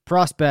fantasy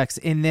prospects?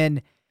 And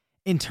then,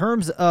 in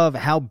terms of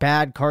how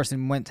bad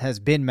Carson Wentz has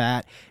been,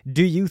 Matt,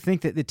 do you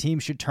think that the team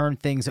should turn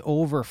things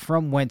over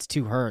from Wentz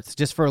to Hurts?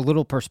 Just for a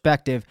little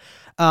perspective,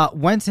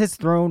 Wentz has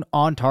thrown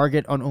on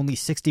target on only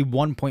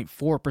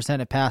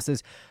 61.4% of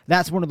passes.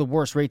 That's one of the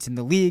worst rates in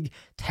the league.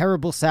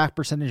 Terrible sack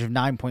percentage of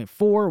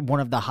 9.4,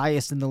 one of the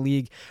highest in the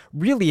league.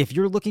 Really, if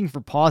you're looking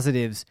for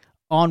positives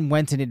on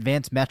Wentz in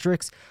advanced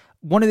metrics,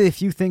 one of the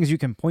few things you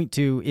can point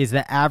to is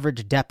the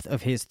average depth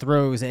of his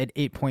throws at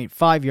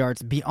 8.5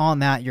 yards.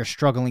 Beyond that, you're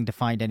struggling to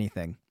find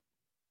anything.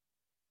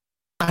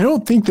 I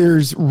don't think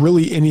there's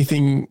really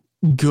anything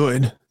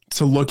good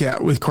to look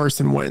at with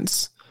Carson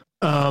Wentz.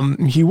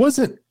 He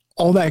wasn't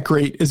all that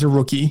great as a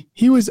rookie.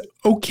 He was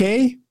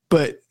okay,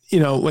 but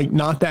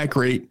not that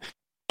great.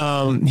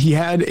 He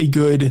had a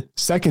good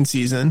second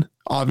season,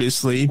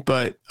 obviously,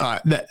 but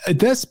at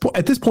this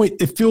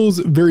point, it feels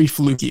very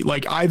fluky.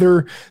 Like,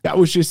 either that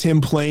was just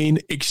him playing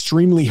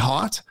extremely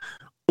hot,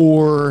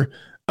 or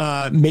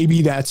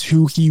maybe that's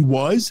who he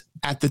was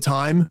at the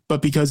time.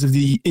 But because of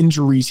the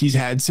injuries he's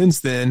had since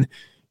then,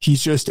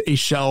 he's just a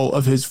shell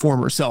of his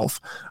former self.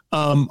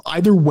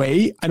 Either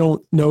way, I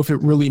don't know if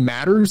it really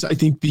matters. I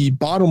think the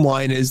bottom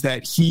line is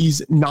that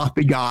he's not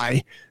the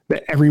guy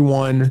that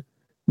everyone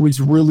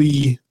was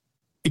really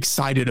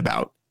excited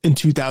about in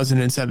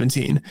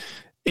 2017.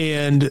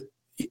 And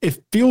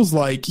it feels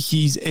like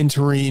he's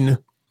entering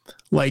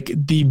like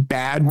the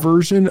bad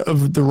version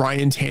of the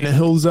Ryan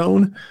Tannehill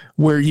zone,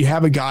 where you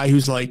have a guy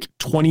who's like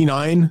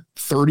 29,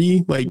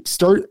 30,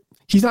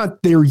 he's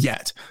not there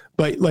yet,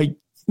 but like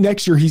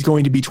next year he's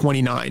going to be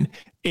 29.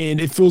 And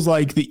it feels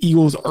like the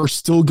Eagles are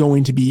still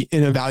going to be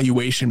in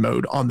evaluation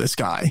mode on this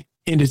guy.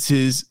 And it's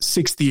his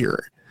 6th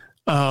year.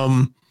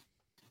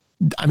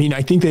 I mean,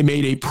 I think they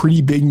made a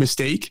pretty big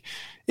mistake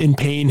in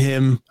paying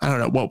him, I don't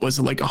know, what was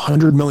it, like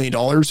 $100 million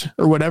or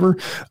whatever.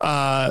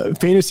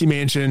 Fantasy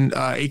Mansion,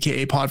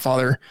 aka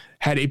Podfather,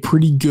 had a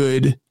pretty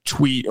good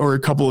tweet, or a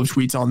couple of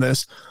tweets on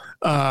this.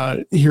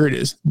 Here it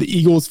is. The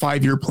Eagles'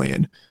 5-year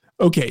plan.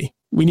 Okay,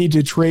 we need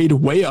to trade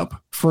way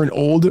up for an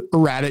old,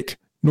 erratic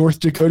North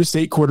Dakota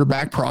State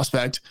quarterback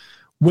prospect,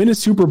 win a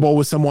Super Bowl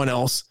with someone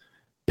else,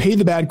 pay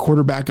the bad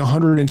quarterback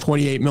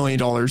 $128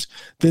 million,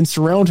 then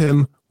surround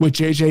him with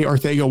JJ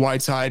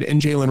Arcega-Whiteside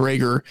and Jalen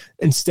Reagor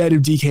instead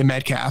of DK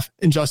Metcalf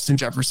and Justin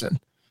Jefferson.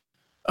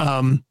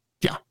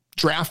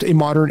 draft a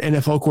modern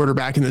NFL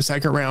quarterback in the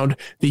second round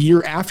the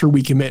year after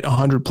we commit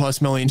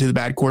 $100+ million to the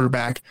bad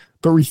quarterback,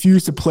 but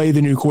refuse to play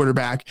the new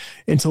quarterback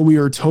until we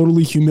are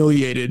totally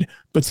humiliated,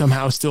 but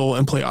somehow still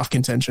in playoff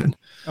contention.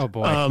 Oh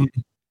boy.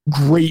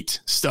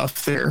 Great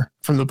stuff there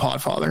from the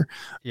Podfather.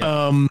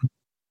 Yeah.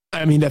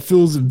 I mean, that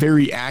feels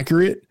very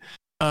accurate.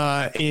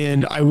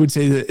 And I would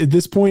say that at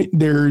this point,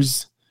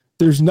 there's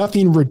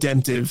nothing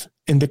redemptive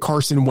in the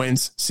Carson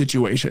Wentz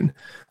situation.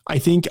 I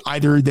think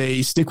either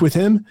they stick with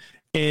him,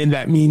 and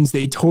that means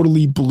they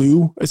totally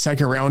blew a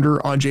second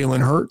rounder on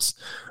Jalen Hurts,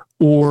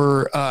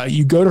 or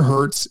you go to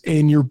Hurts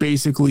and you're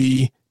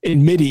basically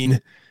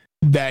admitting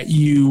that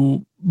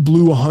you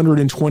blew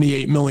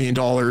 $128 million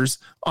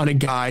on a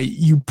guy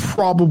you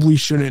probably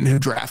shouldn't have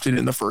drafted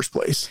in the first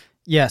place.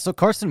 Yeah, so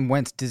Carson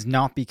Wentz does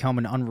not become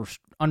an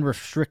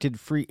unrestricted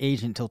free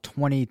agent until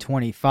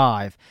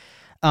 2025.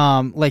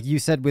 Like you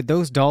said, with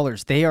those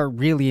dollars, they are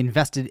really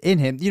invested in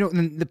him. You know,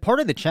 and the part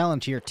of the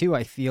challenge here too,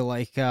 I feel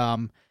like,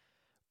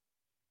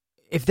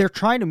 if they're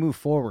trying to move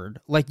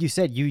forward, like you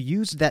said, you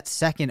used that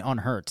second on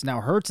Hurts.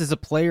 Now, Hurts is a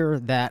player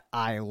that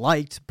I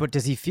liked, but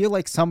does he feel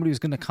like somebody who's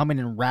going to come in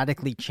and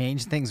radically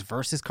change things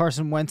versus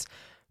Carson Wentz?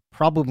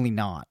 Probably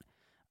not.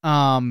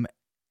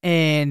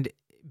 And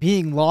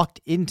being locked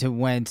into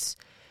Wentz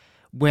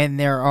when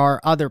there are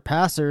other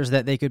passers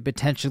that they could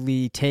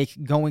potentially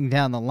take going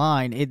down the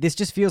line, this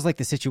just feels like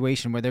the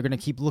situation where they're going to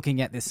keep looking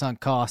at this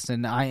sunk cost,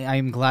 and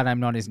I'm glad I'm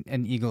not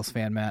an Eagles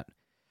fan, Matt.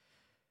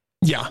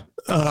 Yeah.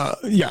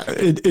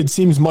 It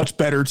seems much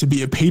better to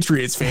be a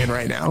Patriots fan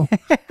right now.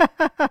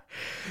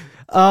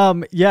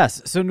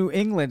 Yes. So New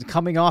England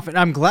coming off, and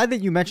I'm glad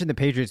that you mentioned the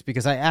Patriots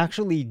because I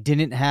actually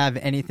didn't have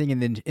anything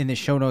in the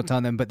show notes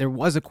on them, but there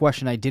was a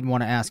question I did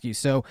want to ask you.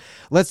 So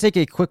let's take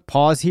a quick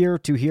pause here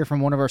to hear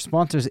from one of our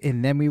sponsors,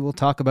 and then we will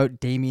talk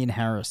about Damian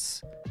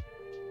Harris.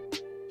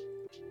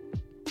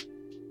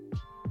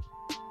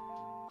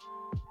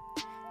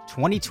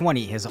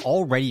 "2020 has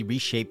already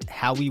reshaped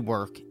how we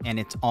work, and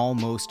it's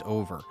almost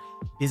over.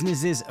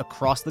 Businesses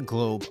across the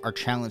globe are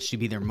challenged to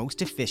be their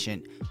most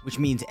efficient, which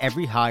means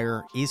every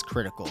hire is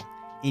critical.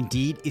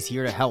 Indeed is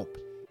here to help.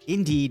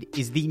 Indeed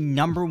is the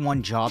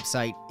 #1 job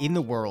site in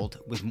the world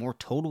with more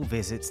total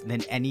visits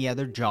than any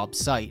other job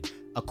site,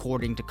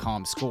 according to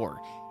ComScore.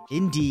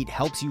 Indeed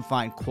helps you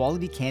find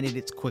quality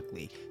candidates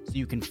quickly so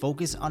you can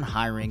focus on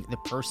hiring the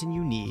person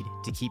you need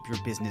to keep your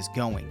business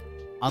going.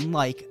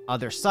 Unlike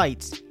other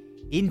sites,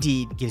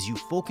 Indeed gives you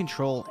full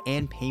control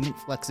and payment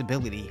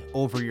flexibility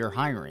over your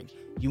hiring.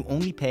 You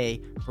only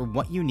pay for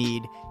what you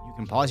need, you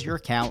can pause your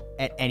account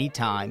at any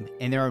time,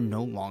 and there are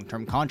no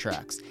long-term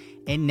contracts.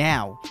 And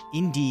now,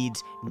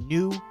 Indeed's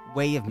new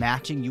way of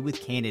matching you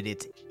with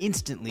candidates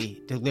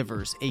instantly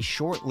delivers a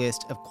short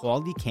list of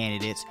quality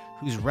candidates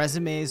whose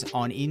resumes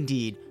on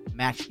Indeed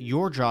match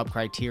your job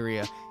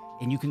criteria,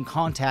 and you can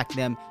contact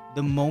them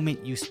the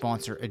moment you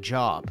sponsor a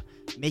job,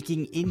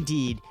 making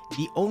Indeed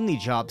the only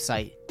job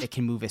site that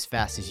can move as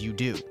fast as you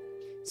do.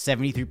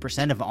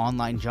 73% of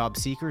online job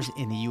seekers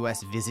in the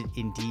U.S. visit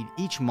Indeed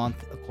each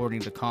month, according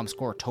to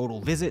ComScore total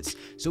visits,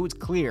 so it's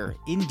clear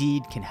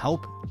Indeed can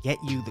help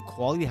get you the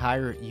quality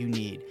hire you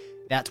need.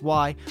 That's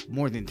why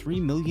more than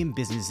 3 million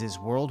businesses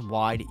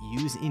worldwide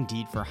use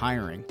Indeed for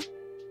hiring.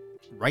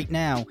 Right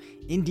now,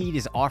 Indeed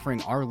is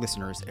offering our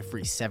listeners a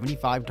free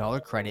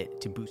 $75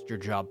 credit to boost your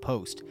job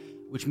post,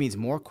 which means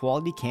more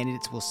quality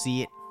candidates will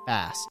see it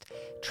fast.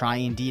 Try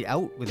Indeed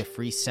out with a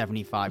free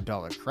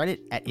 $75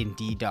 credit at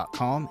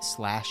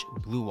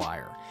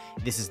Indeed.com/BlueWire.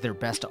 This is their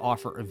best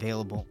offer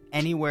available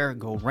anywhere.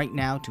 Go right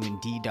now to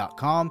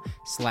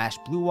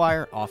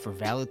Indeed.com/BlueWire. Offer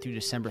valid through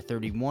December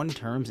 31.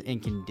 Terms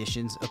and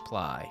conditions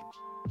apply.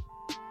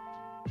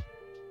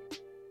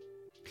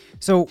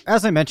 So,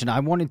 as I mentioned, I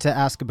wanted to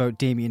ask about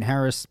Damian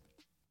Harris.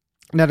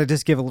 Now, to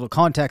just give a little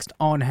context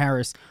on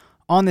Harris,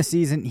 on the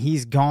season,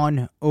 he's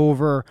gone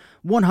over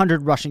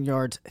 100 rushing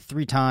yards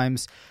 3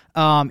 times.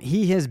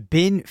 He has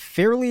been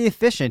fairly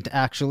efficient,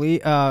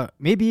 actually,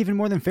 maybe even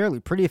more than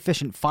fairly, pretty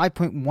efficient,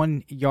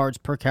 5.1 yards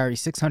per carry,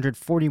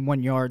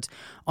 641 yards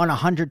on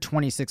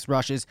 126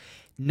 rushes.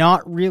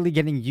 Not really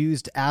getting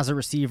used as a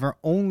receiver,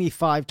 only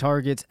 5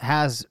 targets,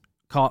 has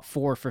caught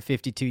 4 for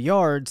 52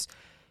 yards.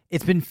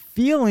 It's been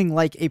feeling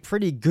like a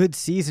pretty good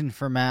season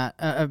for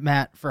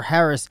Matt for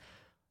Harris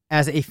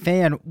as a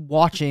fan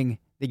watching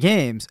the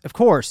games. Of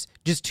course,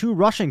 just 2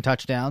 rushing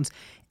touchdowns,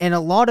 and a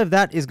lot of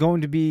that is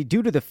going to be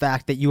due to the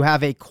fact that you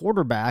have a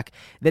quarterback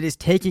that is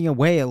taking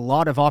away a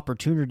lot of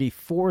opportunity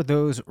for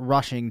those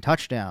rushing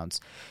touchdowns.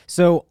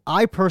 So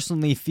I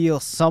personally feel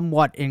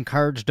somewhat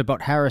encouraged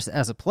about Harris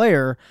as a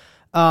player,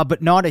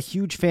 but not a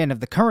huge fan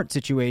of the current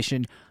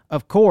situation.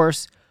 Of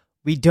course,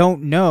 we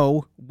don't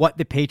know what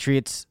the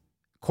Patriots'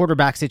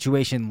 quarterback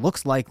situation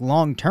looks like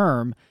long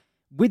term.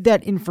 With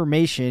that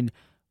information,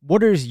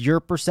 what is your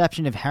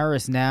perception of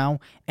Harris now?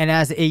 And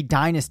as a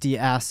dynasty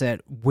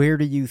asset, where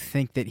do you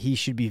think that he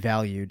should be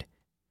valued?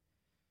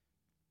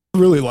 I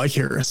really like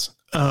Harris.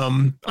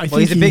 I think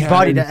he's a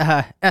big-bodied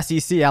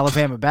SEC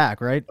Alabama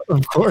back, right?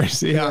 Of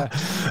course, yeah.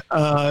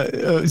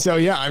 So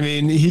yeah, I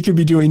mean, he could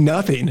be doing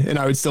nothing, and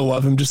I would still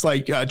love him, just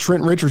like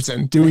Trent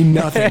Richardson doing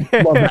nothing.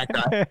 Love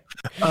that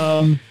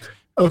guy.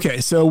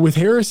 Okay, so with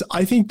Harris,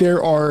 I think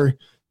there are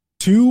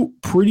two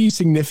pretty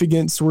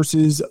significant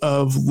sources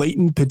of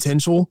latent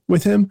potential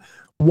with him.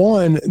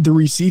 One, the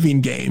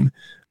receiving game.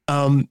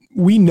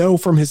 We know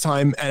from his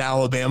time at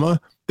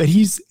Alabama that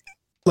he's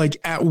like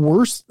at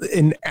worst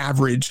an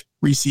average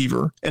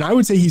receiver. And I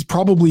would say he's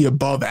probably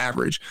above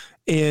average.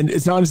 And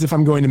it's not as if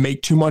I'm going to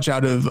make too much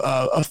out of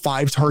a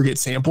 5-target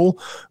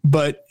sample,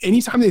 but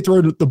anytime they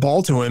throw the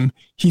ball to him,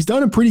 he's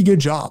done a pretty good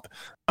job.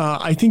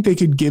 I think they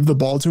could give the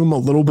ball to him a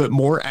little bit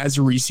more as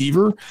a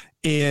receiver,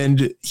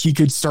 and he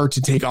could start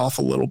to take off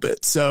a little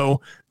bit.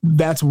 So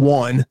that's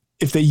one.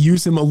 If they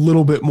use him a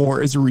little bit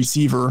more as a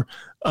receiver,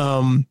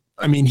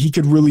 I mean, he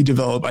could really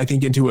develop, I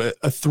think, into a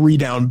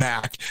 3-down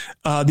back.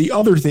 The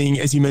other thing,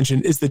 as you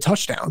mentioned, is the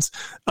touchdowns.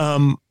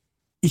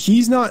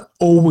 He's not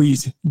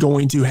always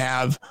going to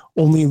have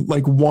only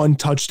like 1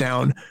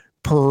 touchdown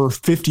per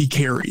 50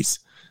 carries.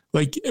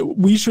 Like,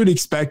 we should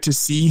expect to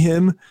see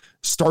him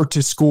start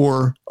to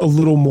score a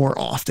little more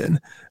often.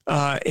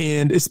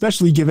 And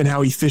especially given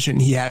how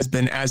efficient he has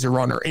been as a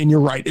runner. And you're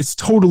right, it's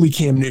totally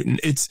Cam Newton.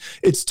 It's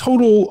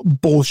total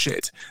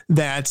bullshit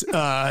that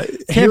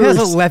Cam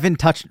has 11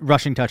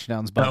 rushing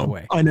touchdowns, by the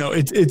way. I know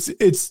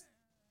it's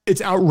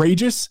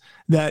outrageous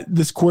that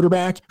this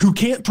quarterback who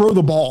can't throw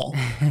the ball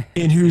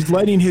and who's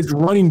letting his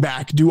running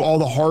back do all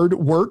the hard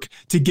work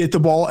to get the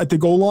ball at the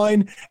goal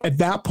line, at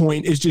that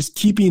point is just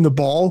keeping the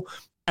ball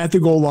at the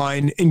goal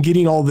line and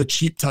getting all the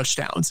cheap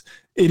touchdowns.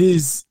 It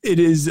is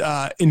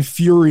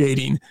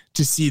infuriating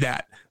to see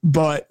that.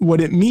 But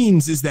what it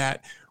means is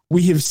that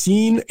we have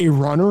seen a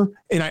runner,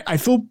 and I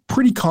feel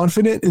pretty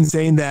confident in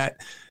saying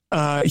that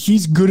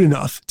he's good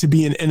enough to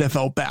be an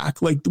NFL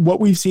back. Like,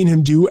 what we've seen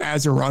him do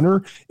as a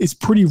runner is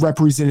pretty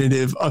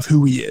representative of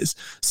who he is.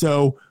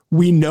 So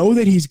we know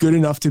that he's good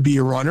enough to be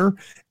a runner.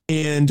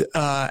 And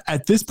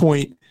at this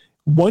point,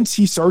 once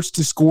he starts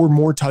to score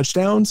more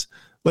touchdowns,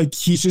 like,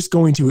 he's just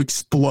going to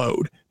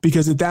explode,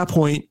 because at that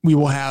point we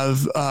will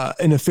have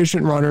an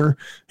efficient runner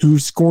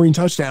who's scoring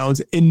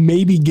touchdowns and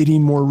maybe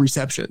getting more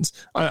receptions.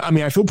 I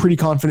mean, I feel pretty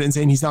confident in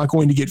saying he's not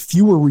going to get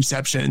fewer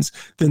receptions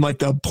than like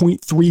the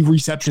 0.3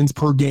 receptions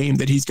per game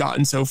that he's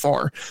gotten so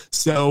far.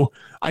 So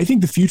I think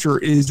the future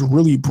is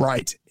really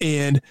bright.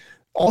 And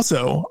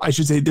also, I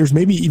should say, there's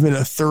maybe even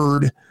a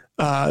third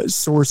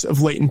source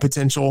of latent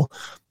potential.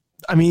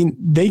 I mean,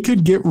 they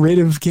could get rid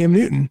of Cam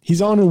Newton.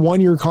 He's on a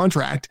 1-year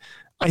contract.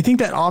 I think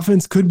that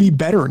offense could be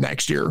better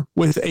next year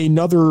with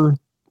another,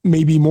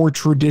 maybe more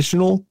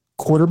traditional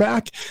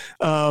quarterback.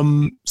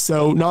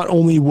 So not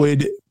only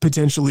would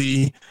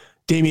potentially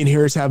Damian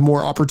Harris have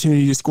more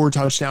opportunity to score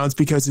touchdowns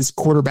because his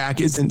quarterback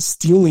isn't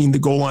stealing the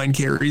goal line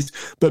carries,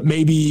 but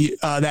maybe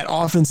that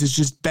offense is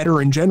just better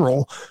in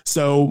general.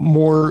 So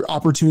more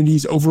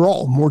opportunities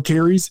overall, more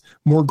carries,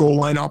 more goal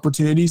line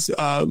opportunities,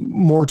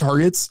 more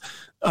targets.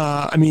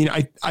 I mean,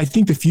 I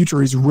think the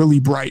future is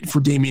really bright for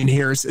Damian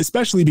Harris,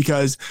 especially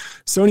because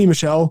Sony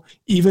Michel,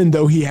 even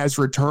though he has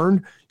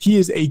returned, he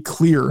is a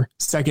clear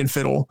second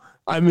fiddle.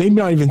 Maybe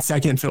not even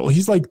second fiddle.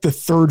 He's like the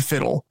third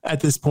fiddle at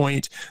this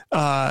point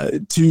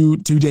to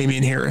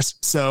Damian Harris.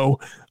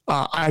 So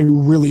I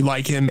really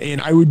like him,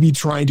 and I would be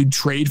trying to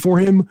trade for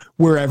him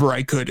wherever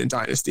I could in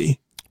Dynasty.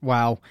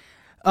 Wow.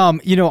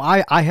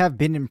 I have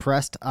been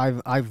impressed.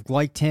 I've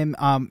liked him.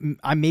 I'm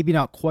maybe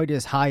not quite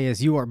as high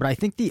as you are, but I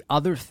think the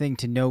other thing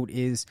to note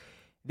is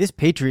this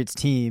Patriots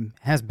team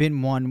has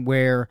been one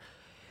where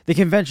the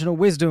conventional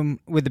wisdom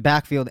with the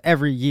backfield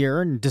every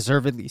year, and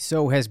deservedly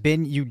so, has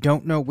been you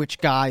don't know which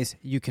guys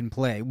you can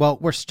play. Well,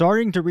 we're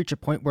starting to reach a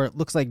point where it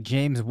looks like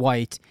James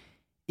White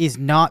is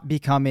not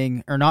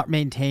becoming or not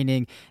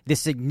maintaining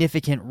this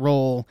significant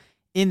role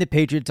in the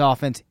Patriots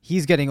offense.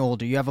 He's getting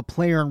older. You have a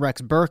player in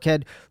Rex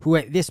Burkhead who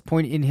at this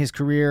point in his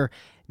career,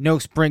 no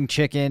spring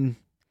chicken.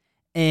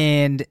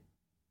 And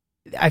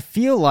I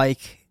feel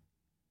like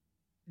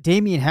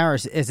Damian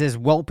Harris is as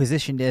well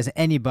positioned as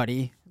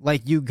anybody,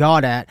 like you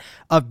got at,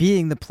 of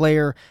being the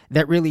player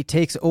that really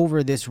takes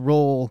over this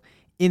role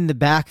in the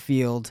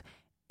backfield.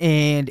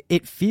 And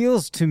it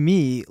feels to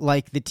me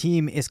like the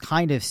team is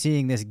kind of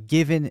seeing this,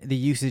 given the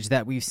usage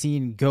that we've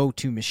seen go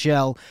to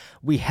Michel.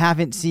 We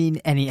haven't seen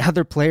any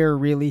other player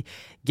really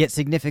get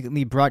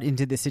significantly brought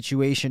into the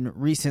situation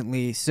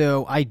recently.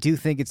 So I do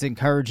think it's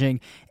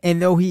encouraging.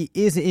 And though he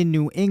is in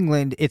New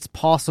England, it's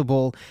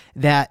possible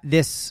that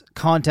this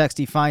context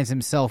he finds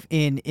himself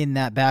in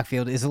that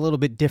backfield is a little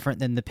bit different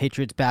than the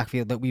Patriots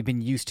backfield that we've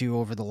been used to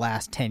over the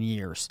last 10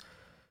 years.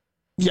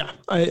 Yeah,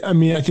 I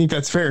mean, I think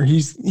that's fair. He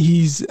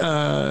has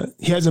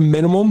a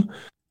minimum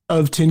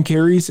of 10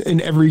 carries in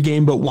every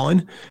game but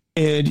one.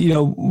 And,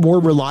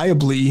 more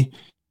reliably,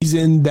 he's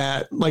in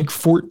that like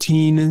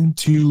 14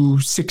 to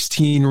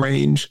 16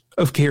 range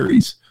of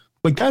carries.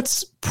 Like,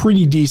 that's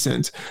pretty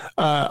decent.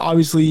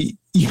 Obviously,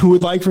 you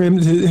would like for him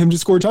to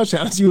score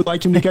touchdowns. You would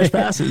like him to catch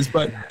passes.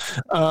 But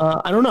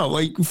I don't know,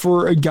 like,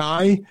 for a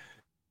guy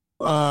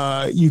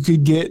you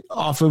could get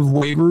off of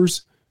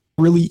waivers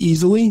really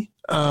easily,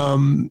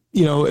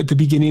 at the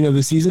beginning of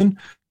the season.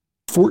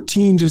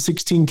 14 to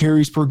 16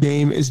 carries per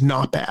game is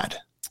not bad.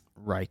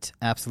 Right.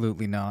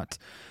 Absolutely not.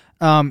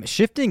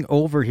 Shifting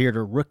over here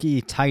to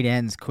rookie tight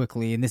ends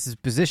quickly, and this is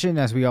position,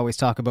 as we always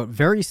talk about,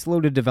 very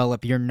slow to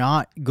develop. You're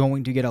not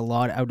going to get a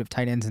lot out of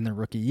tight ends in the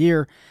rookie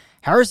year.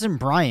 Harrison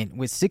Bryant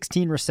with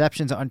 16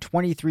 receptions on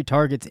 23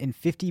 targets and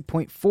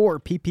 50.4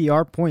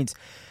 PPR points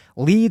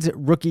leads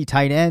rookie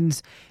tight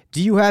ends.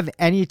 Do you have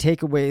any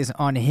takeaways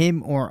on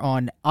him or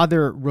on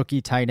other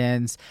rookie tight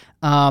ends?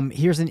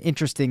 Here's an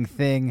interesting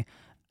thing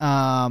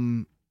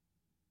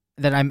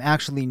that I'm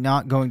actually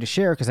not going to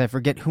share because I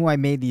forget who I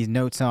made these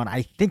notes on.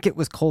 I think it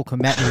was Cole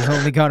Kmet, who's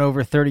only gone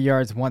over 30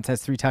 yards once,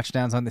 has 3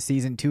 touchdowns on the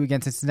season, 2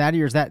 against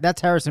Cincinnati, or is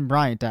that's Harrison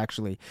Bryant,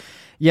 actually.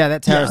 Yeah,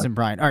 that's Harrison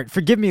Bryant. All right,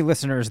 forgive me,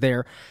 listeners,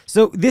 there.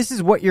 So this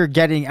is what you're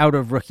getting out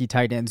of rookie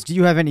tight ends. Do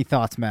you have any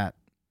thoughts, Matt?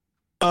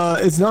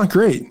 It's not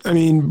great. I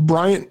mean,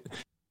 Bryant,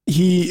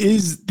 he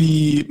is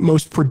the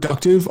most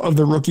productive of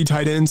the rookie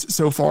tight ends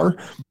so far,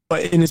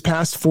 but in his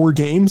past 4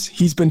 games,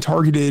 he's been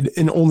targeted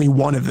in only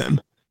 1 of them.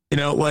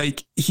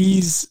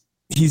 He's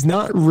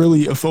not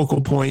really a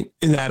focal point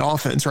in that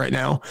offense right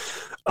now.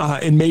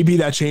 And maybe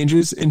that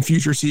changes in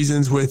future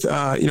seasons with,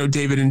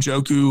 David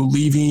Njoku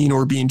leaving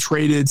or being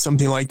traded,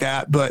 something like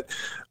that. But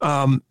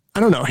I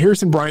don't know.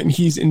 Harrison Bryant,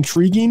 he's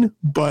intriguing,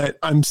 but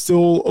I'm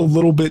still a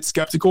little bit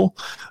skeptical.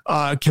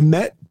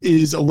 Kmet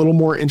is a little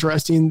more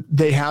interesting.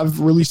 They have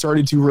really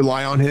started to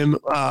rely on him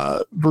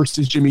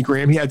versus Jimmy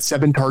Graham. He had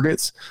 7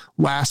 targets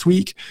last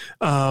week,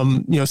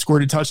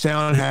 scored a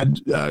touchdown, had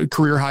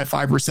career high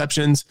 5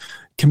 receptions.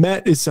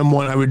 Kmet is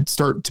someone I would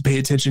start to pay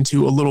attention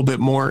to a little bit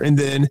more. And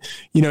then,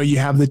 you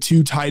have the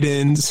 2 tight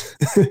ends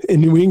in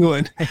New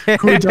England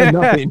who have done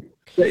nothing.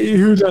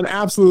 Who's done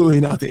absolutely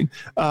nothing.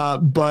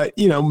 But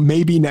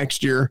maybe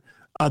next year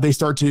they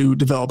start to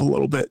develop a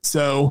little bit.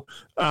 So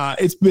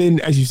it's been,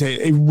 as you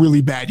say, a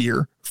really bad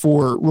year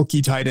for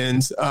rookie tight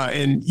ends.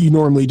 And you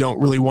normally don't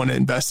really want to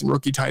invest in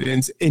rookie tight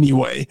ends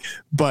anyway,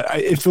 but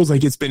it feels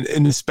like it's been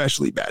an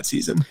especially bad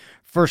season.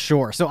 For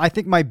sure. So I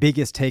think my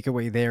biggest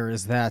takeaway there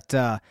is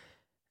that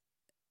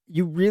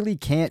you really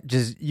can't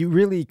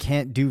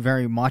do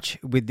very much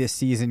with this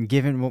season,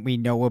 given what we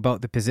know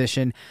about the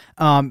position.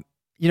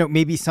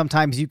 Maybe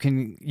sometimes you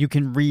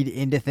can read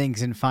into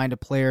things and find a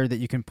player that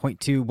you can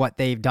point to what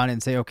they've done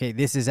and say, okay,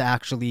 this is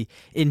actually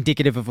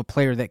indicative of a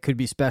player that could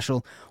be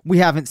special. We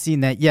haven't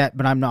seen that yet,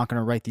 but I'm not going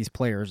to write these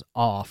players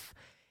off.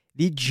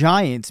 The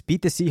Giants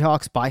beat the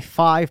Seahawks by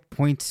 5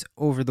 points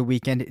over the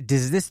weekend.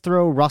 Does this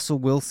throw Russell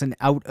Wilson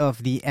out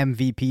of the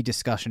MVP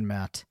discussion,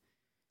 Matt?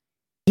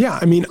 Yeah,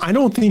 I mean, I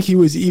don't think he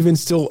was even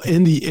still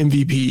in the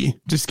MVP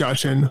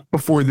discussion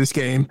before this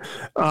game,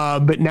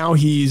 but now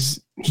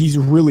he's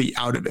really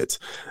out of it.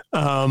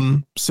 I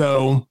mean,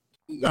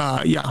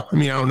 I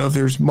don't know if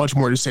there's much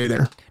more to say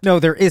there. No,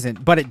 there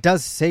isn't, but it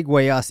does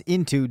segue us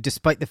into,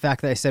 despite the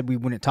fact that I said we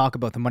wouldn't talk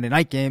about the Monday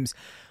night games,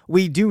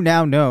 we do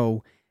now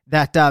know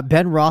that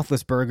Ben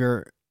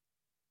Roethlisberger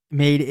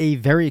made a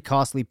very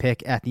costly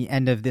pick at the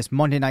end of this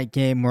Monday night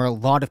game where a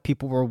lot of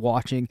people were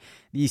watching.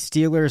 The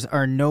Steelers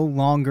are no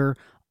longer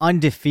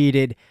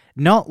undefeated,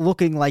 not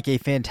looking like a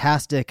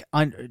fantastic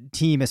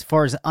team as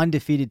far as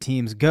undefeated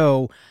teams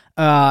go.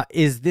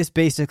 Is this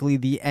basically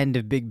the end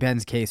of Big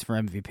Ben's case for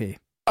MVP?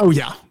 Oh,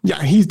 yeah.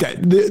 Yeah, he's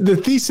dead. The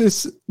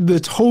thesis, the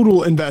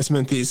total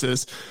investment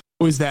thesis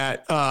was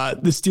that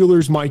the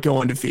Steelers might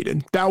go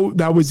undefeated.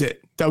 That was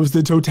it. That was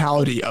the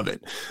totality of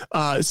it.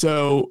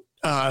 So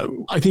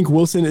I think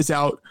Wilson is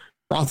out.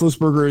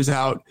 Roethlisberger is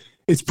out.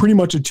 It's pretty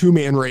much a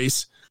 2-man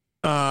race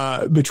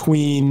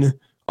between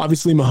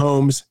obviously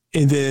Mahomes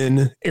and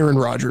then Aaron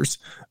Rodgers.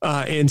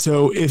 And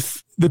so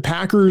if the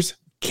Packers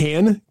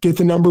can get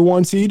the number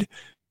 1 seed,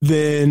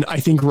 then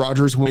I think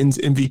Rodgers wins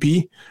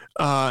MVP.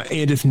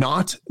 And if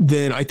not,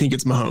 then I think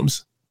it's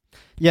Mahomes.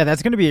 Yeah,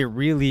 that's going to be a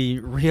really,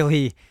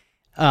 really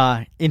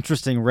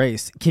interesting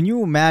race. Can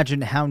you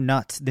imagine how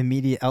nuts the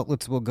media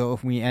outlets will go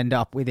if we end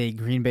up with a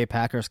Green Bay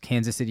Packers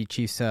Kansas City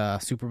Chiefs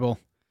Super Bowl?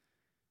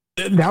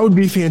 That would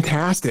be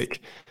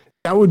fantastic.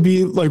 That would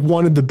be like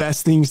one of the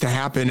best things to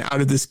happen out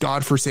of this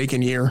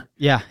godforsaken year.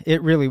 Yeah,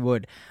 it really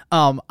would.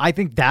 I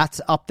think that's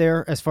up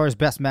there as far as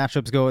best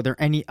matchups go. Are there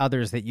any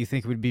others that you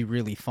think would be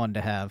really fun to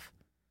have?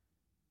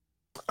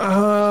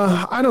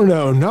 I don't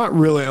know. Not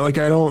really.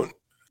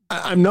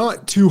 I'm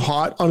not too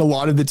hot on a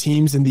lot of the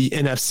teams in the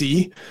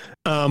NFC.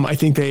 I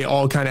think they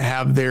all kind of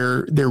have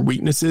their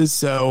weaknesses.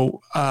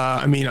 So,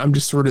 I'm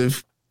just sort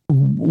of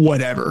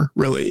whatever,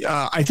 really.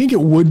 I think it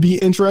would be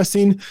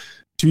interesting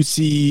to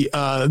see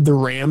the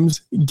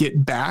Rams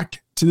get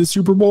back to the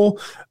Super Bowl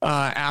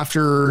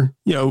after,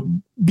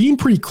 being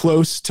pretty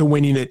close to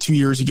winning it 2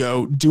 years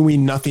ago,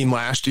 doing nothing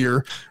last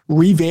year,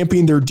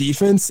 revamping their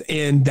defense,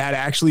 and that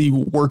actually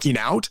working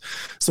out.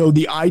 So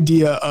the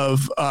idea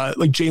of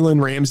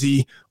Jalen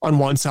Ramsey on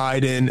one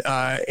side and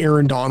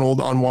Aaron Donald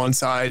on one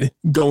side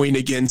going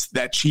against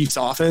that Chiefs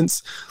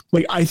offense,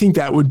 I think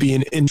that would be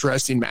an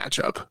interesting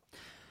matchup.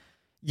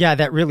 Yeah,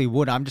 that really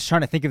would. I'm just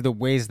trying to think of the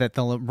ways that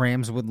the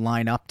Rams would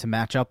line up to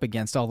match up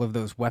against all of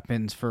those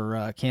weapons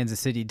for Kansas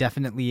City.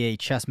 Definitely a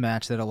chess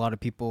match that a lot of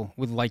people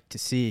would like to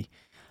see.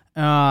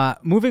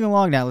 Moving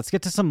along now, let's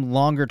get to some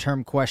longer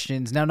term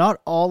questions. Now, not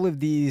all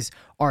of these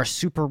are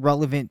super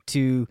relevant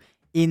to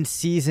in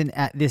season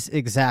at this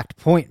exact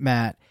point,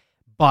 Matt,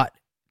 but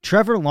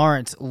Trevor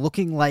Lawrence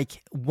looking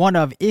like one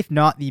of, if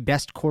not the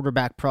best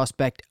quarterback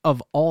prospect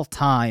of all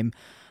time.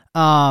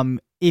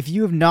 If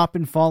you have not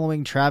been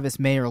following Travis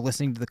May or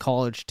listening to the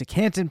College to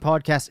Canton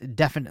podcast,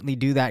 definitely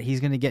do that. He's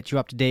going to get you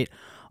up to date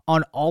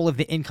on all of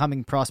the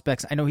incoming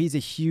prospects. I know he's a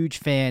huge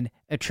fan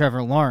of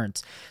Trevor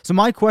Lawrence. So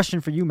my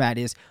question for you, Matt,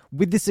 is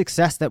with the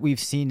success that we've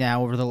seen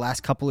now over the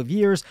last couple of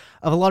years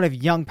of a lot of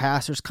young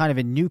passers, kind of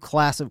a new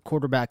class of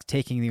quarterbacks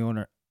taking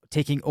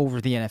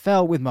over the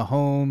NFL with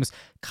Mahomes,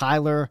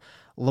 Kyler,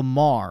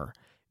 Lamar,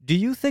 do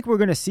you think we're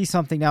going to see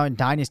something now in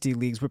dynasty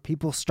leagues where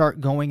people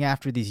start going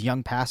after these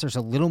young passers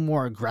a little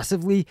more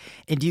aggressively?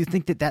 And do you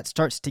think that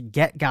starts to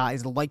get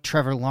guys like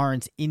Trevor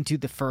Lawrence into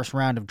the first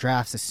round of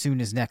drafts as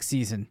soon as next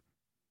season?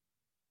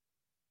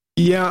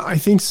 Yeah, I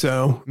think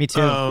so. Me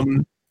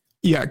too.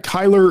 Yeah,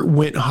 Kyler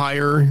went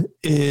higher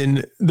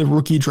in the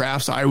rookie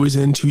drafts I was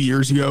in 2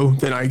 years ago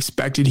than I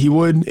expected he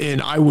would.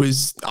 And I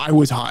was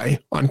high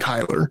on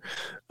Kyler.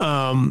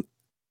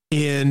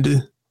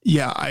 And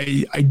yeah,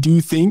 I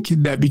do think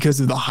that because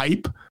of the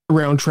hype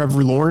around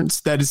Trevor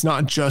Lawrence, that it's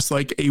not just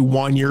like a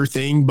 1 year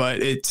thing,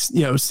 but it's,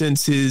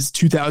 since his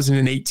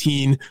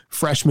 2018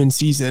 freshman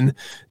season,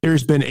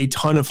 there's been a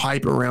ton of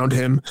hype around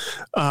him.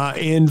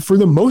 And for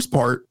the most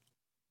part,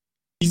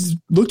 he's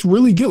looked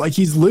really good. Like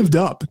he's lived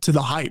up to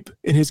the hype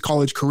in his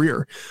college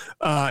career.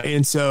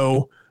 And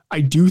so I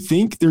do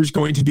think there's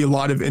going to be a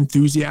lot of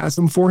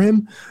enthusiasm for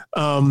him.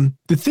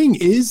 The thing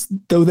is,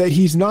 though, that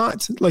he's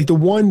not like the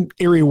one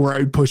area where I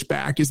would push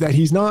back is that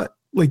he's not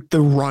like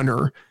the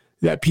runner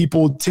that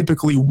people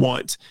typically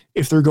want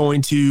if they're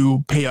going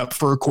to pay up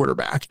for a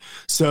quarterback.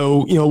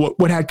 So,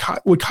 what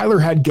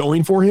Kyler had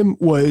going for him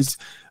was,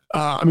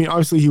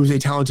 obviously he was a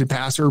talented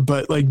passer,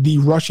 but like the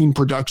rushing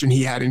production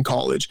he had in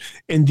college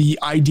and the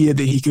idea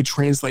that he could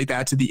translate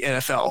that to the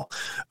NFL.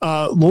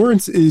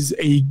 Lawrence is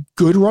a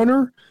good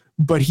runner,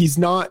 but he's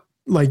not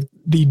like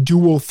the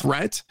dual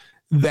threat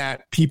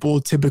that people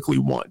typically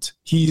want.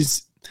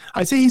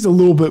 I'd say he's a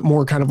little bit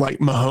more kind of like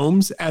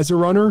Mahomes as a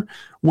runner,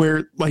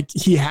 where like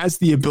he has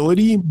the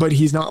ability, but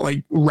he's not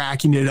like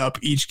racking it up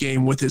each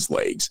game with his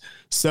legs.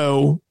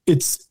 So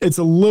it's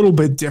a little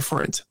bit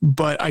different,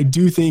 but I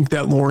do think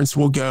that Lawrence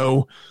will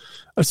go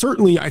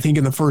certainly, I think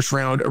in the first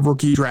round of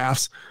rookie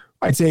drafts.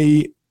 I'd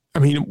say,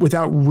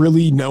 without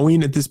really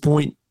knowing at this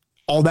point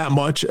all that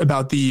much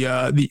about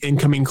the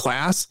incoming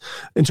class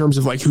in terms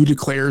of like who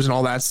declares and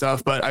all that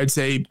stuff, but I'd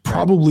say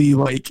probably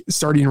like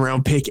starting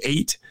around pick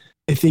 8,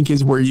 I think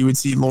is where you would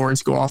see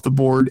Lawrence go off the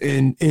board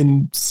in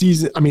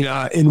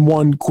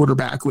one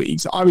quarterback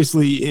leagues.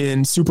 Obviously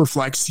in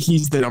Superflex,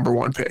 he's the number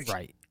 1 pick.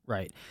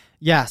 Right.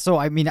 Yeah. So,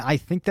 I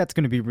think that's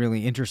going to be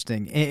really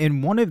interesting.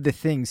 And one of the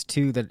things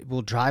too, that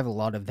will drive a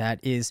lot of that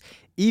is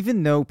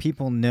even though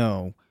people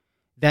know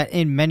that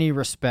in many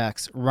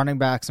respects, running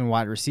backs and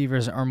wide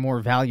receivers are more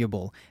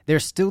valuable,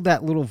 there's still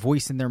that little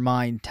voice in their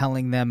mind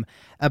telling them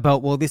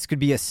about, well, this could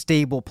be a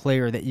stable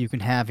player that you can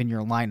have in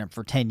your lineup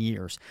for 10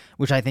 years,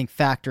 which I think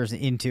factors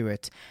into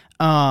it.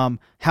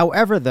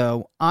 However,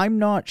 though, I'm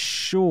not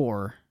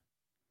sure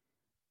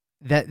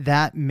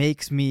that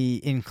makes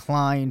me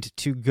inclined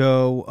to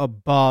go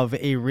above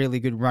a really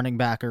good running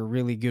back or a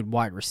really good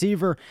wide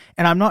receiver.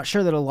 And I'm not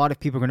sure that a lot of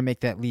people are going to make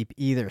that leap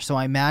either. So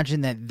I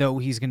imagine that though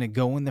he's going to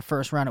go in the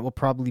first round, it will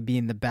probably be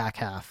in the back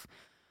half.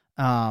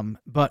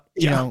 But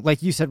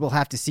like you said, we'll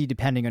have to see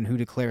depending on who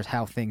declares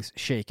how things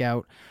shake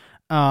out.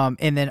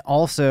 And then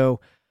also,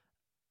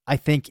 I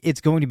think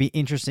it's going to be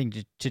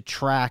interesting to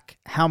track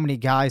how many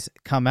guys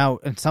come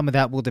out, and some of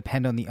that will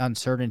depend on the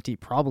uncertainty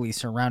probably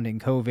surrounding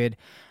COVID.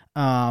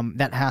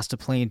 That has to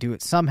play into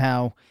it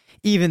somehow,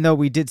 even though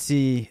we did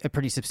see a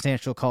pretty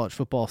substantial college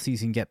football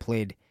season get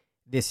played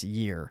this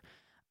year.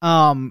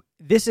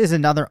 This is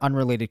another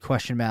unrelated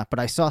question, Matt, but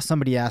I saw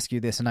somebody ask you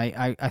this, and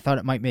I thought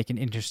it might make an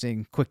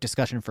interesting quick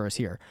discussion for us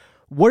here.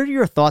 What are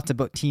your thoughts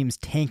about teams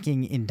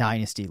tanking in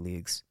dynasty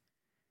leagues?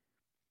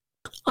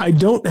 I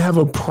don't have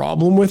a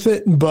problem with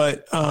it,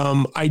 but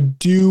I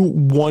do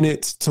want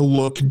it to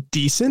look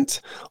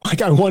decent.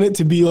 Like I want it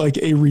to be like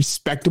a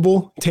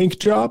respectable tank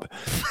job.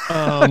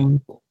 I know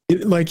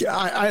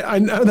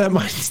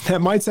that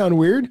might sound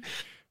weird,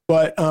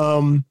 but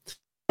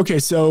okay.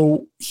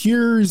 So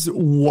here's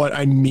what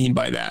I mean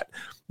by that.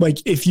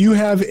 Like if you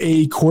have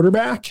a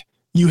quarterback,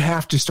 you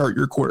have to start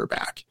your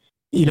quarterback.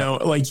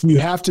 Like you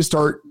have to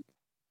start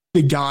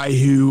the guy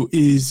who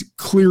is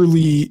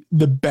clearly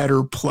the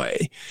better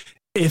play.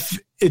 If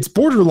it's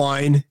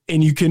borderline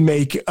and you can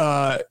make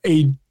a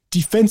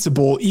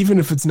defensible, even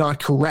if it's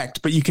not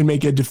correct, but you can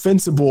make a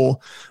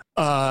defensible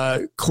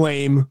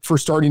claim for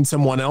starting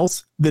someone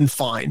else, then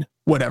fine,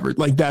 whatever.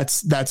 Like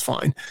that's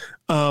fine.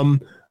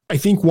 I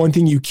think one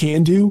thing you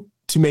can do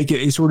to make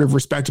it a sort of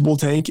respectable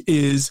tank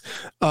is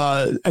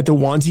at the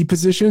onesie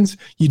positions,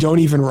 you don't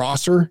even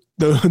roster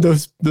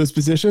those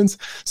positions.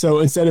 So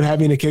instead of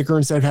having a kicker,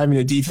 instead of having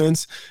a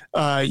defense,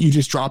 you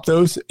just drop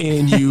those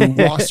and you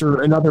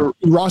roster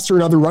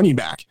another running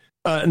back.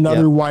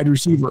 Another wide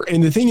receiver.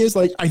 And the thing is,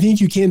 like, I think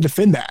you can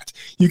defend that.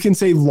 You can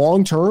say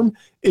long term,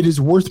 it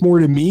is worth more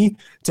to me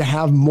to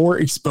have more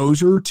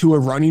exposure to a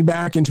running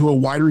back and to a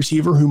wide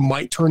receiver who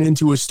might turn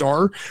into a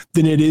star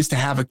than it is to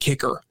have a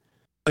kicker.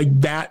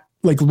 Like that,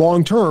 like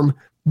long term,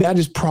 that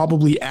is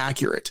probably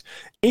accurate.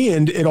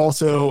 And it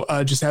also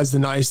just has the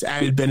nice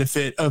added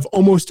benefit of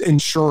almost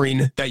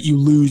ensuring that you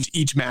lose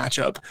each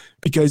matchup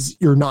because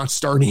you're not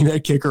starting a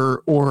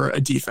kicker or a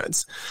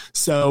defense.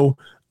 So,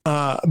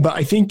 but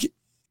I think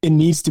it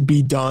needs to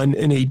be done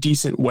in a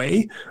decent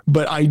way,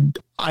 but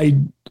I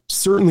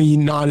certainly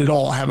not at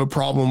all have a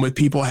problem with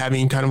people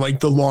having kind of like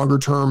the longer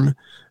term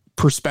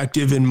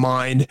perspective in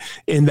mind,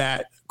 in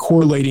that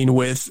correlating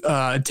with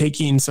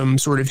taking some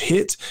sort of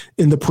hit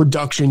in the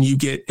production you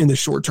get in the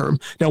short term.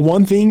 Now,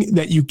 one thing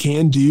that you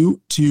can do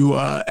to,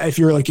 if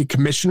you're like a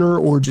commissioner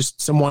or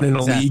just someone in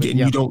a league and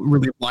you don't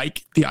really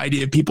like the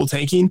idea of people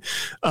tanking,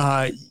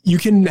 you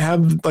can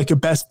have like a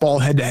best ball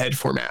head-to-head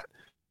format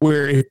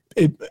where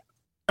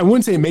I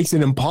wouldn't say it makes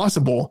it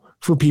impossible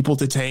for people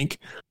to tank,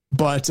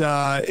 but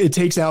it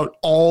takes out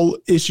all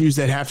issues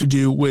that have to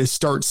do with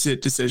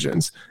start-sit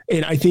decisions.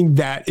 And I think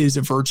that is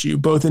a virtue,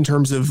 both in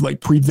terms of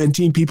like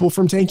preventing people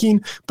from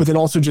tanking, but then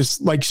also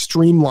just like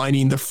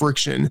streamlining the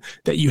friction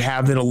that you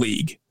have in a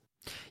league.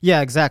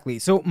 Yeah, exactly.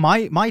 So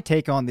my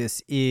take on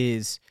this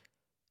is,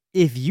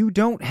 if you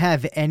don't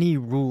have any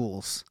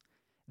rules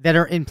that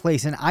are in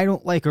place, and I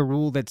don't like a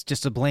rule that's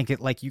just a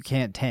blanket like you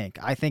can't tank.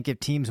 I think if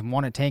teams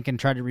want to tank and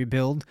try to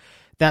rebuild,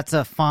 that's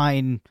a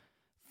fine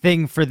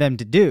thing for them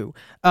to do.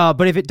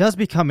 But if it does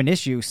become an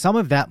issue, some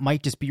of that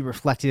might just be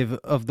reflective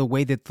of the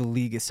way that the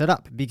league is set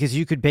up, because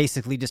you could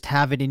basically just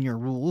have it in your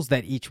rules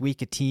that each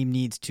week a team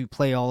needs to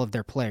play all of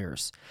their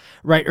players,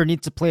 right? Or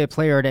needs to play a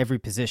player at every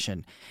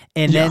position.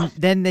 And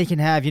then they can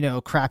have,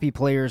 crappy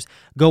players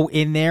go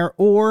in there.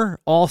 Or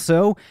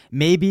also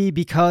maybe,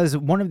 because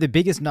one of the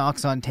biggest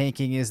knocks on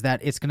tanking is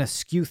that it's going to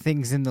skew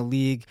things in the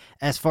league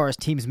as far as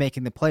teams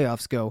making the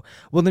playoffs go.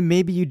 Well, then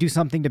maybe you do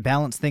something to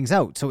balance things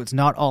out, so it's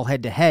not all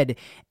head to head.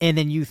 And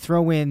then you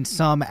throw in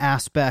some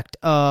aspect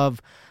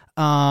of,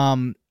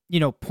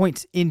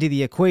 points into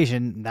the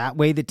equation. That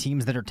way the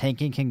teams that are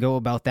tanking can go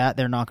about that.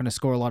 They're not going to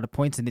score a lot of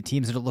points, and the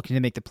teams that are looking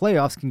to make the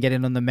playoffs can get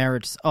in on the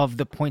merits of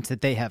the points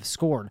that they have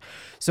scored.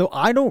 So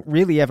I don't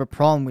really have a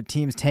problem with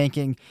teams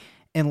tanking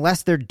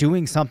unless they're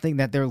doing something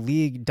that their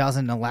league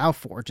doesn't allow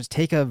for. Just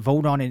take a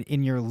vote on it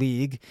in your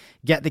league,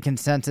 get the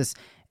consensus,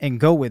 and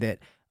go with it.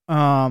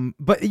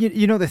 But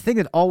the thing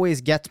that always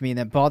gets me and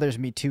that bothers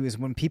me too is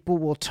when people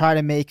will try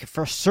to make,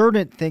 for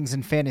certain things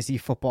in fantasy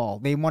football,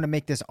 they want to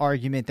make this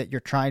argument that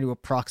you're trying to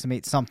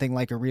approximate something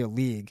like a real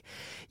league.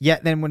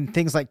 Yet then when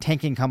things like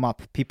tanking come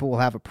up, people will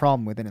have a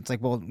problem with it. It's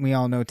like, well, we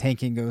all know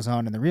tanking goes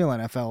on in the real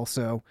NFL.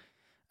 So,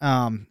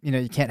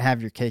 you can't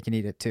have your cake and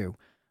eat it too.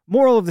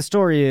 Moral of the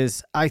story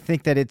is, I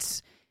think that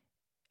it's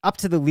up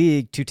to the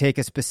league to take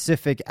a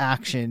specific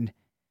action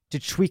to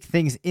tweak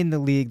things in the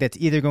league that's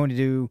either going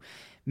to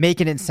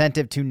make an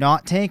incentive to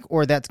not tank,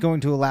 or that's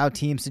going to allow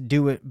teams to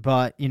do it,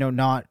 but,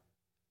 not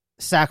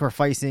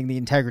sacrificing the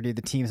integrity of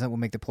the teams that will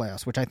make the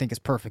playoffs, which I think is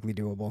perfectly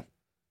doable.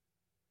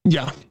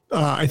 Yeah,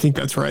 I think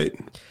that's right.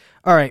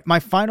 All right, my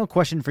final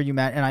question for you,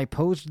 Matt, and I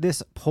posed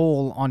this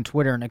poll on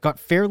Twitter, and it got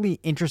fairly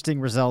interesting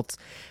results.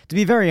 To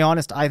be very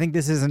honest, I think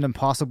this is an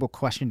impossible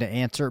question to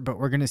answer, but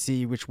we're going to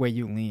see which way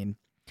you lean.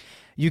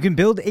 You can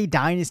build a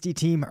dynasty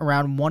team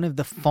around one of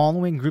the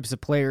following groups of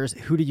players.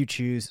 Who do you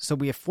choose? So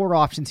we have 4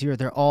 options here.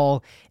 They're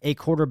all a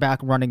quarterback,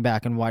 running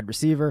back, and wide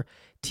receiver.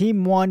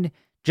 Team 1,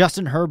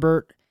 Justin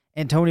Herbert,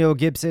 Antonio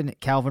Gibson,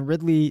 Calvin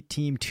Ridley.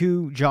 Team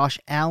 2, Josh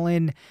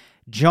Allen,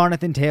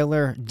 Jonathan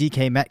Taylor,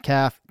 DK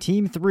Metcalf.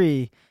 Team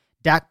 3,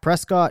 Dak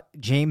Prescott,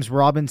 James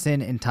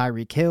Robinson, and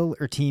Tyreek Hill.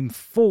 Or Team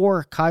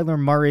 4, Kyler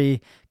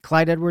Murray,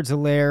 Clyde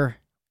Edwards-Helaire,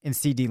 and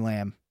CeeDee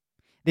Lamb.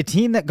 The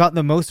team that got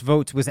the most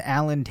votes was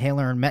Allen,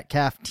 Taylor, and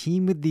Metcalf.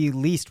 Team with the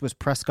least was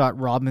Prescott,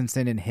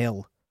 Robinson, and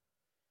Hill.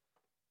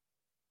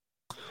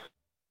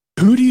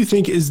 Who do you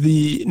think is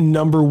the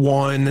number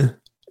one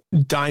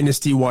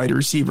dynasty wide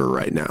receiver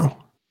right now?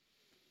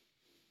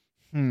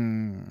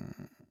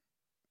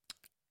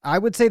 I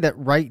would say that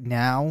right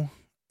now,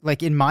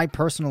 like in my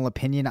personal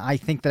opinion, I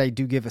think that I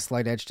do give a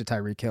slight edge to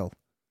Tyreek Hill.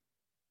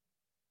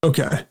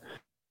 Okay.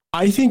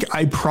 I think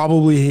I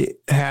probably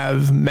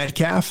have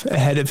Metcalf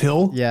ahead of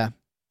Hill. Yeah.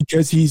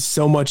 Because he's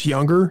so much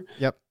younger.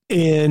 Yep.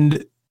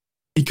 And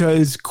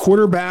because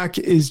quarterback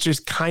is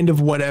just kind of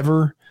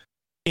whatever.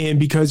 And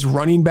because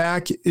running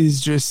back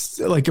is just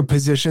like a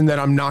position that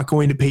I'm not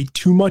going to pay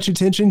too much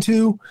attention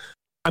to,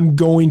 I'm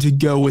going to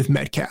go with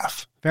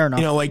Metcalf. Fair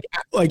enough.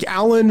 Like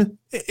Allen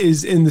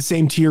is in the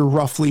same tier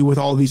roughly with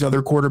all these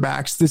other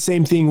quarterbacks. The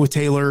same thing with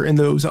Taylor and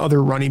those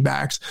other running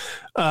backs.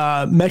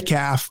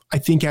 Metcalf, I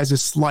think, has a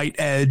slight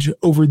edge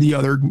over the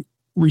other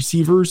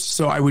receivers.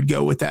 So I would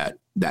go with that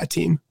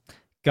team.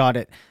 Got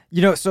it.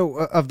 So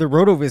of the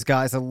RotoViz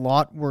guys, a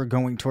lot were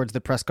going towards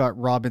the Prescott,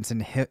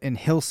 Robinson, and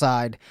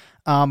Hillside,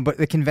 but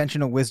the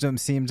conventional wisdom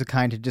seemed to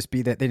kind of just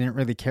be that they didn't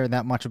really care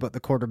that much about the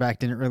quarterback,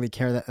 didn't really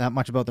care that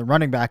much about the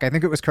running back. I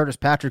think it was Curtis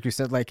Patrick who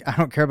said, like, I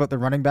don't care about the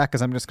running back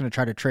because I'm just going to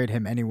try to trade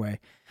him anyway.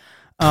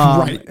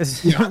 Right.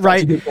 Yeah, right.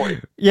 That's a good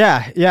point.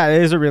 Yeah,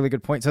 it is a really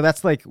good point. So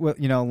that's like,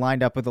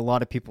 lined up with a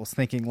lot of people's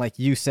thinking, like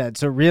you said.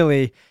 So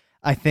really,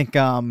 I think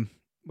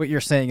what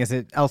you're saying is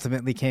it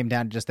ultimately came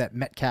down to just that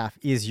Metcalf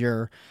is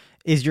your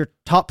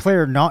top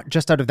player, not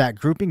just out of that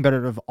grouping, but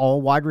out of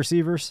all wide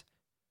receivers.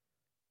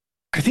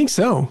 I think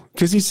so,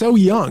 because he's so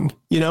young.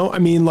 I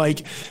mean,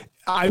 like,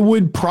 I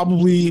would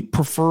probably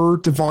prefer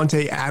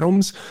Devontae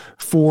Adams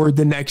for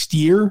the next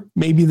year,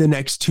 maybe the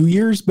next 2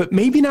 years, but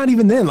maybe not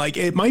even then. Like,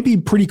 it might be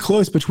pretty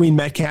close between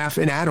Metcalf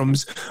and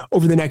Adams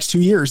over the next 2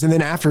 years. And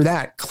then after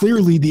that,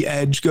 clearly the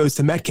edge goes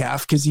to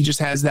Metcalf because he just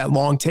has that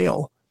long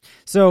tail.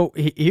 So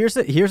here's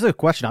a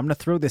question. I'm going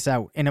to throw this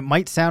out, and it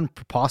might sound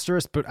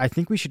preposterous, but I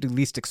think we should at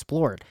least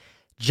explore it.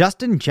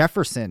 Justin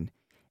Jefferson,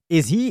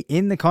 is he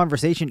in the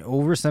conversation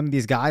over some of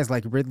these guys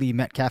like Ridley,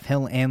 Metcalf,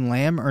 Hill, and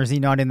Lamb, or is he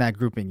not in that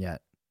grouping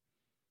yet?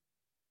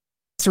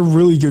 That's a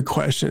really good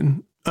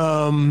question.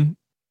 I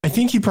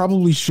think he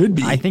probably should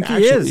be. I think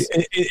he is.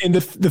 And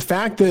the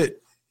fact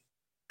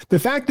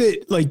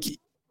that like,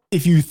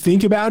 if you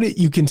think about it,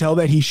 you can tell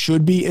that he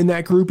should be in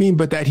that grouping,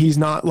 but that he's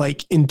not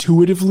like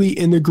intuitively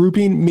in the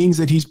grouping means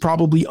that he's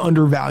probably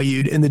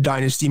undervalued in the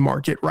dynasty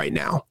market right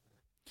now.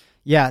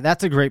 Yeah,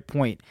 that's a great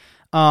point.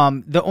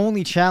 The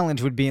only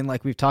challenge would be, in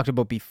like we've talked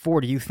about before,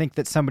 do you think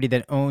that somebody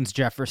that owns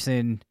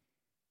Jefferson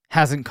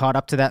hasn't caught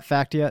up to that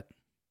fact yet?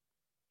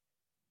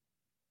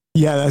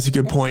 Yeah, that's a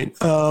good point.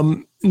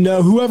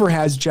 No, whoever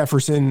has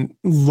Jefferson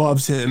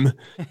loves him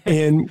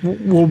and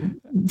will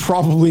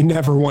probably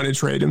never want to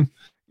trade him.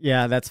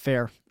 Yeah, that's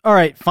fair. All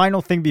right,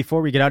 final thing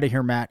before we get out of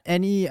here, Matt.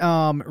 Any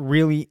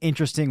really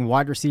interesting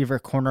wide receiver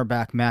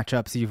cornerback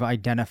matchups you've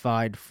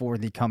identified for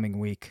the coming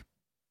week?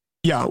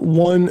 Yeah,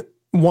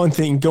 one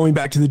thing, going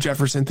back to the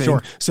Jefferson thing.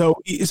 Sure.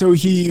 So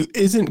he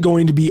isn't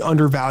going to be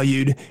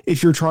undervalued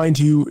if you're trying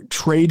to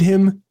trade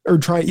him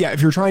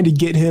if you're trying to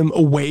get him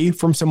away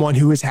from someone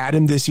who has had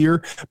him this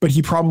year, but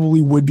he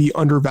probably would be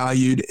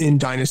undervalued in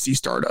dynasty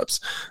startups.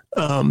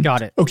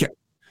 Got it. Okay.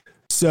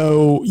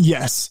 So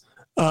yes,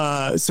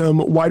 some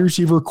wide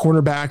receiver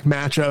cornerback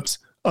matchups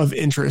of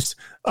interest.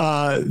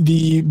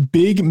 The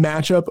big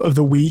matchup of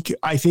the week,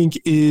 I think,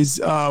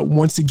 is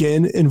once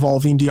again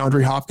involving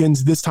DeAndre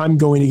Hopkins, this time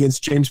going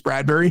against James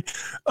Bradbury.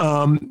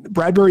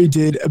 Bradbury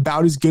did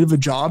about as good of a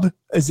job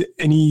as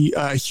any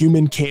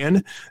human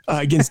can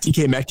against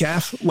DK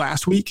Metcalf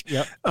last week.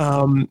 Yep.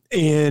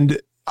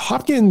 And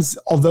Hopkins,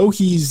 although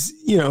he's,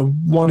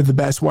 one of the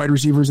best wide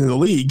receivers in the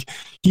league,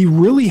 he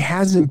really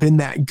hasn't been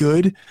that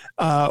good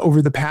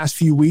over the past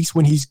few weeks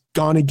when he's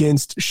gone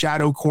against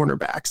shadow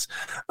cornerbacks.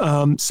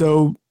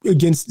 So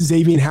against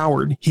Xavier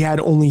Howard, he had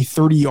only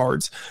 30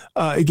 yards.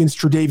 Against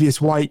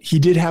Tre'Davious White, he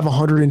did have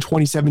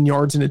 127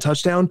 yards and a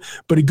touchdown,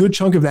 but a good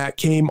chunk of that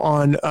came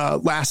on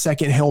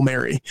last-second Hail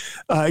Mary.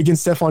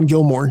 Against Stephon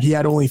Gilmore, he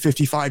had only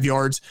 55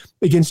 yards.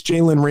 Against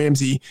Jalen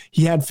Ramsey,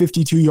 he had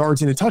 52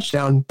 yards and a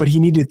touchdown, but he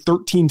needed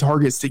 13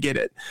 targets to get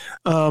it.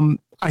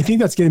 I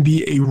think that's going to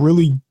be a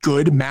really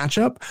good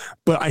matchup,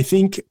 but I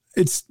think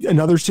it's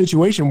another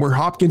situation where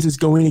Hopkins is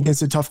going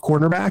against a tough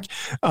cornerback.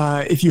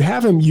 If you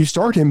have him, you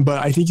start him,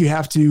 but I think you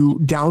have to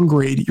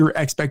downgrade your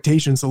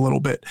expectations a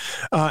little bit.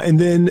 And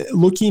then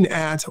looking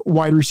at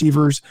wide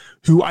receivers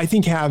who I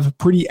think have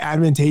pretty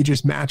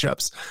advantageous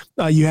matchups,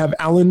 you have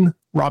Allen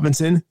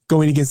Robinson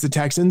going against the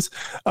Texans,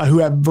 who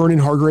have Vernon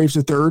Hargraves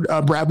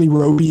III. Bradley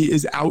Roby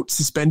is out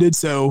suspended,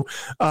 so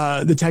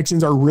the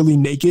Texans are really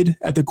naked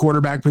at the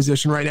cornerback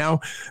position right now.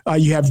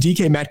 You have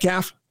DK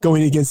Metcalf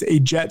going against a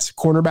Jets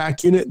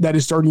cornerback unit that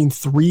is starting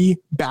three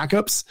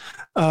backups.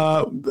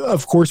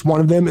 Of course, one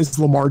of them is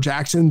Lamar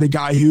Jackson, the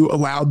guy who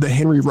allowed the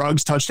Henry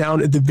Ruggs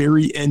touchdown at the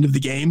very end of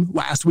the game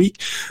last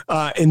week.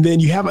 And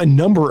then you have a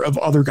number of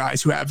other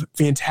guys who have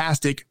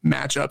fantastic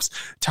matchups.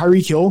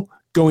 Tyreek Hill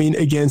going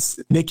against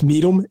Nick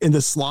Needham in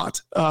the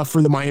slot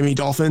for the Miami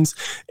Dolphins.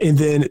 And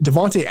then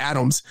Devontae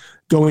Adams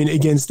going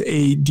against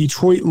a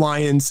Detroit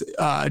Lions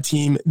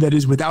team that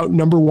is without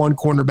number one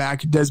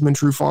cornerback Desmond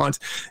Trufant,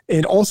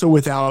 and also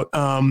without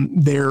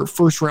their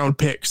first round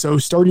pick. So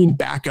starting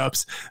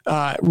backups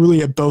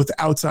really at both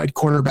outside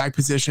cornerback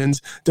positions,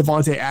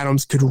 Devontae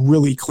Adams could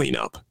really clean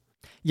up.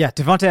 Yeah,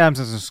 Devontae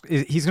Adams,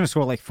 he's going to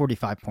score like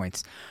 45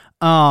 points.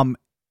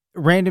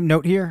 Random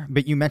note here,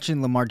 but you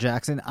mentioned Lamar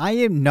Jackson. I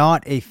am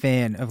not a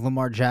fan of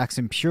Lamar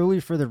Jackson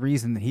purely for the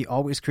reason that he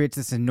always creates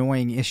this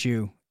annoying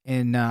issue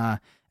in a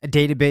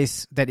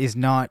database that is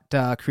not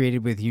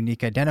created with unique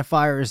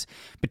identifiers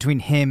between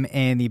him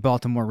and the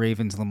Baltimore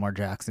Ravens Lamar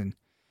Jackson.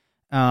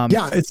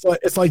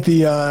 It's like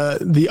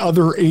the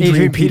other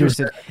Adrian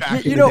Peterson.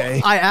 Back in the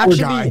day.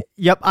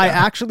 I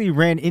actually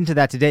ran into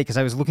that today because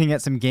I was looking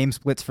at some game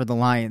splits for the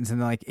Lions,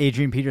 and like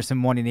Adrian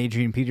Peterson 1 and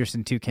Adrian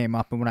Peterson 2 came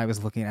up, and when I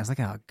was looking, I was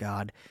like, oh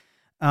god.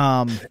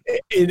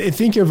 And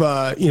think of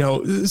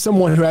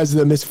someone who has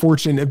the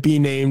misfortune of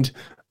being named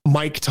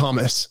Mike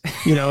Thomas.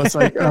 It's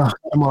like, oh,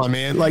 come on,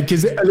 man. Like,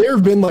 because there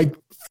have been like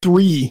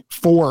 3,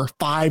 4,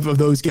 5 of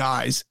those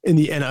guys in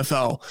the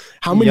NFL.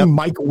 How many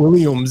Mike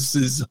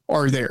Williamses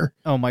are there?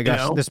 Oh my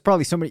gosh, there's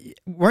probably so many.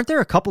 Weren't there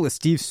a couple of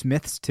Steve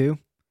Smiths too?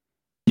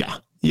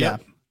 Yeah.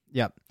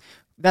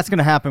 That's going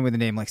to happen with a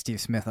name like Steve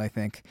Smith, I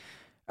think.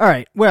 All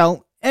right.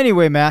 Well,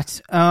 anyway,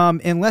 Matt,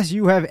 unless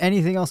you have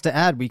anything else to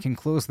add, we can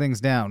close things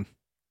down.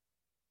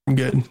 I'm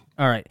good.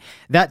 All right.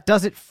 That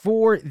does it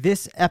for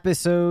this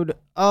episode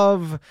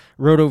of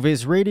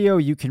RotoViz Radio.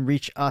 You can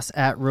reach us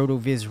at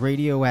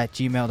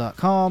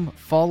rotovizradio@gmail.com.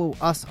 Follow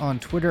us on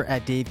Twitter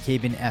at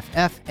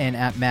DaveCabinFF and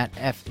at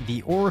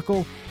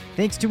MattFTheOracle.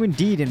 Thanks to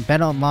Indeed and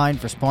BetOnline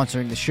for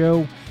sponsoring the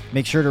show.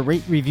 Make sure to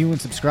rate, review, and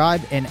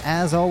subscribe. And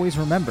as always,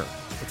 remember,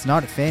 it's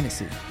not a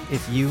fantasy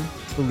if you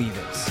believe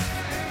it.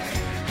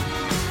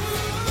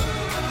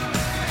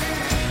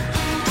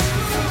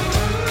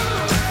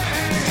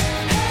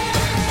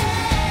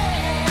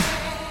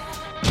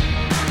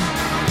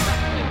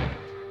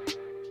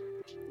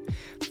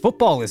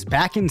 Football is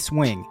back in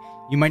swing.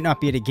 You might not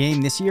be at a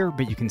game this year,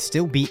 but you can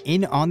still be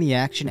in on the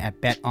action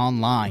at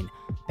BetOnline.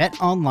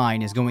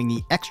 BetOnline is going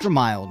the extra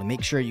mile to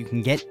make sure you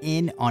can get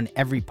in on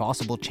every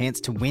possible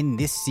chance to win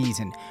this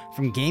season.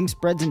 From game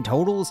spreads and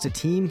totals to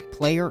team,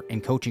 player,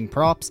 and coaching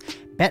props,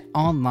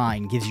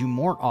 BetOnline gives you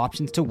more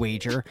options to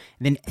wager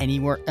than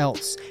anywhere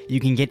else.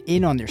 You can get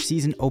in on their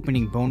season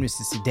opening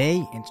bonuses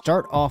today and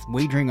start off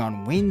wagering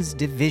on wins,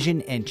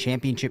 division, and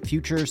championship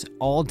futures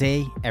all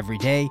day, every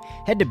day.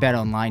 Head to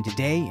BetOnline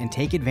today and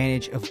take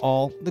advantage of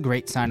all the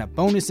great sign-up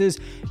bonuses.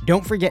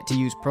 Don't forget to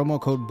use promo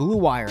code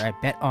BLUEWIRE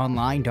at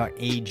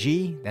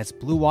betonline.ag. That's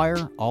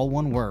BLUEWIRE, all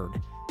one word.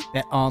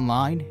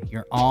 BetOnline,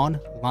 your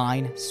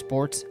online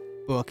sports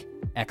book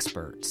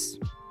experts.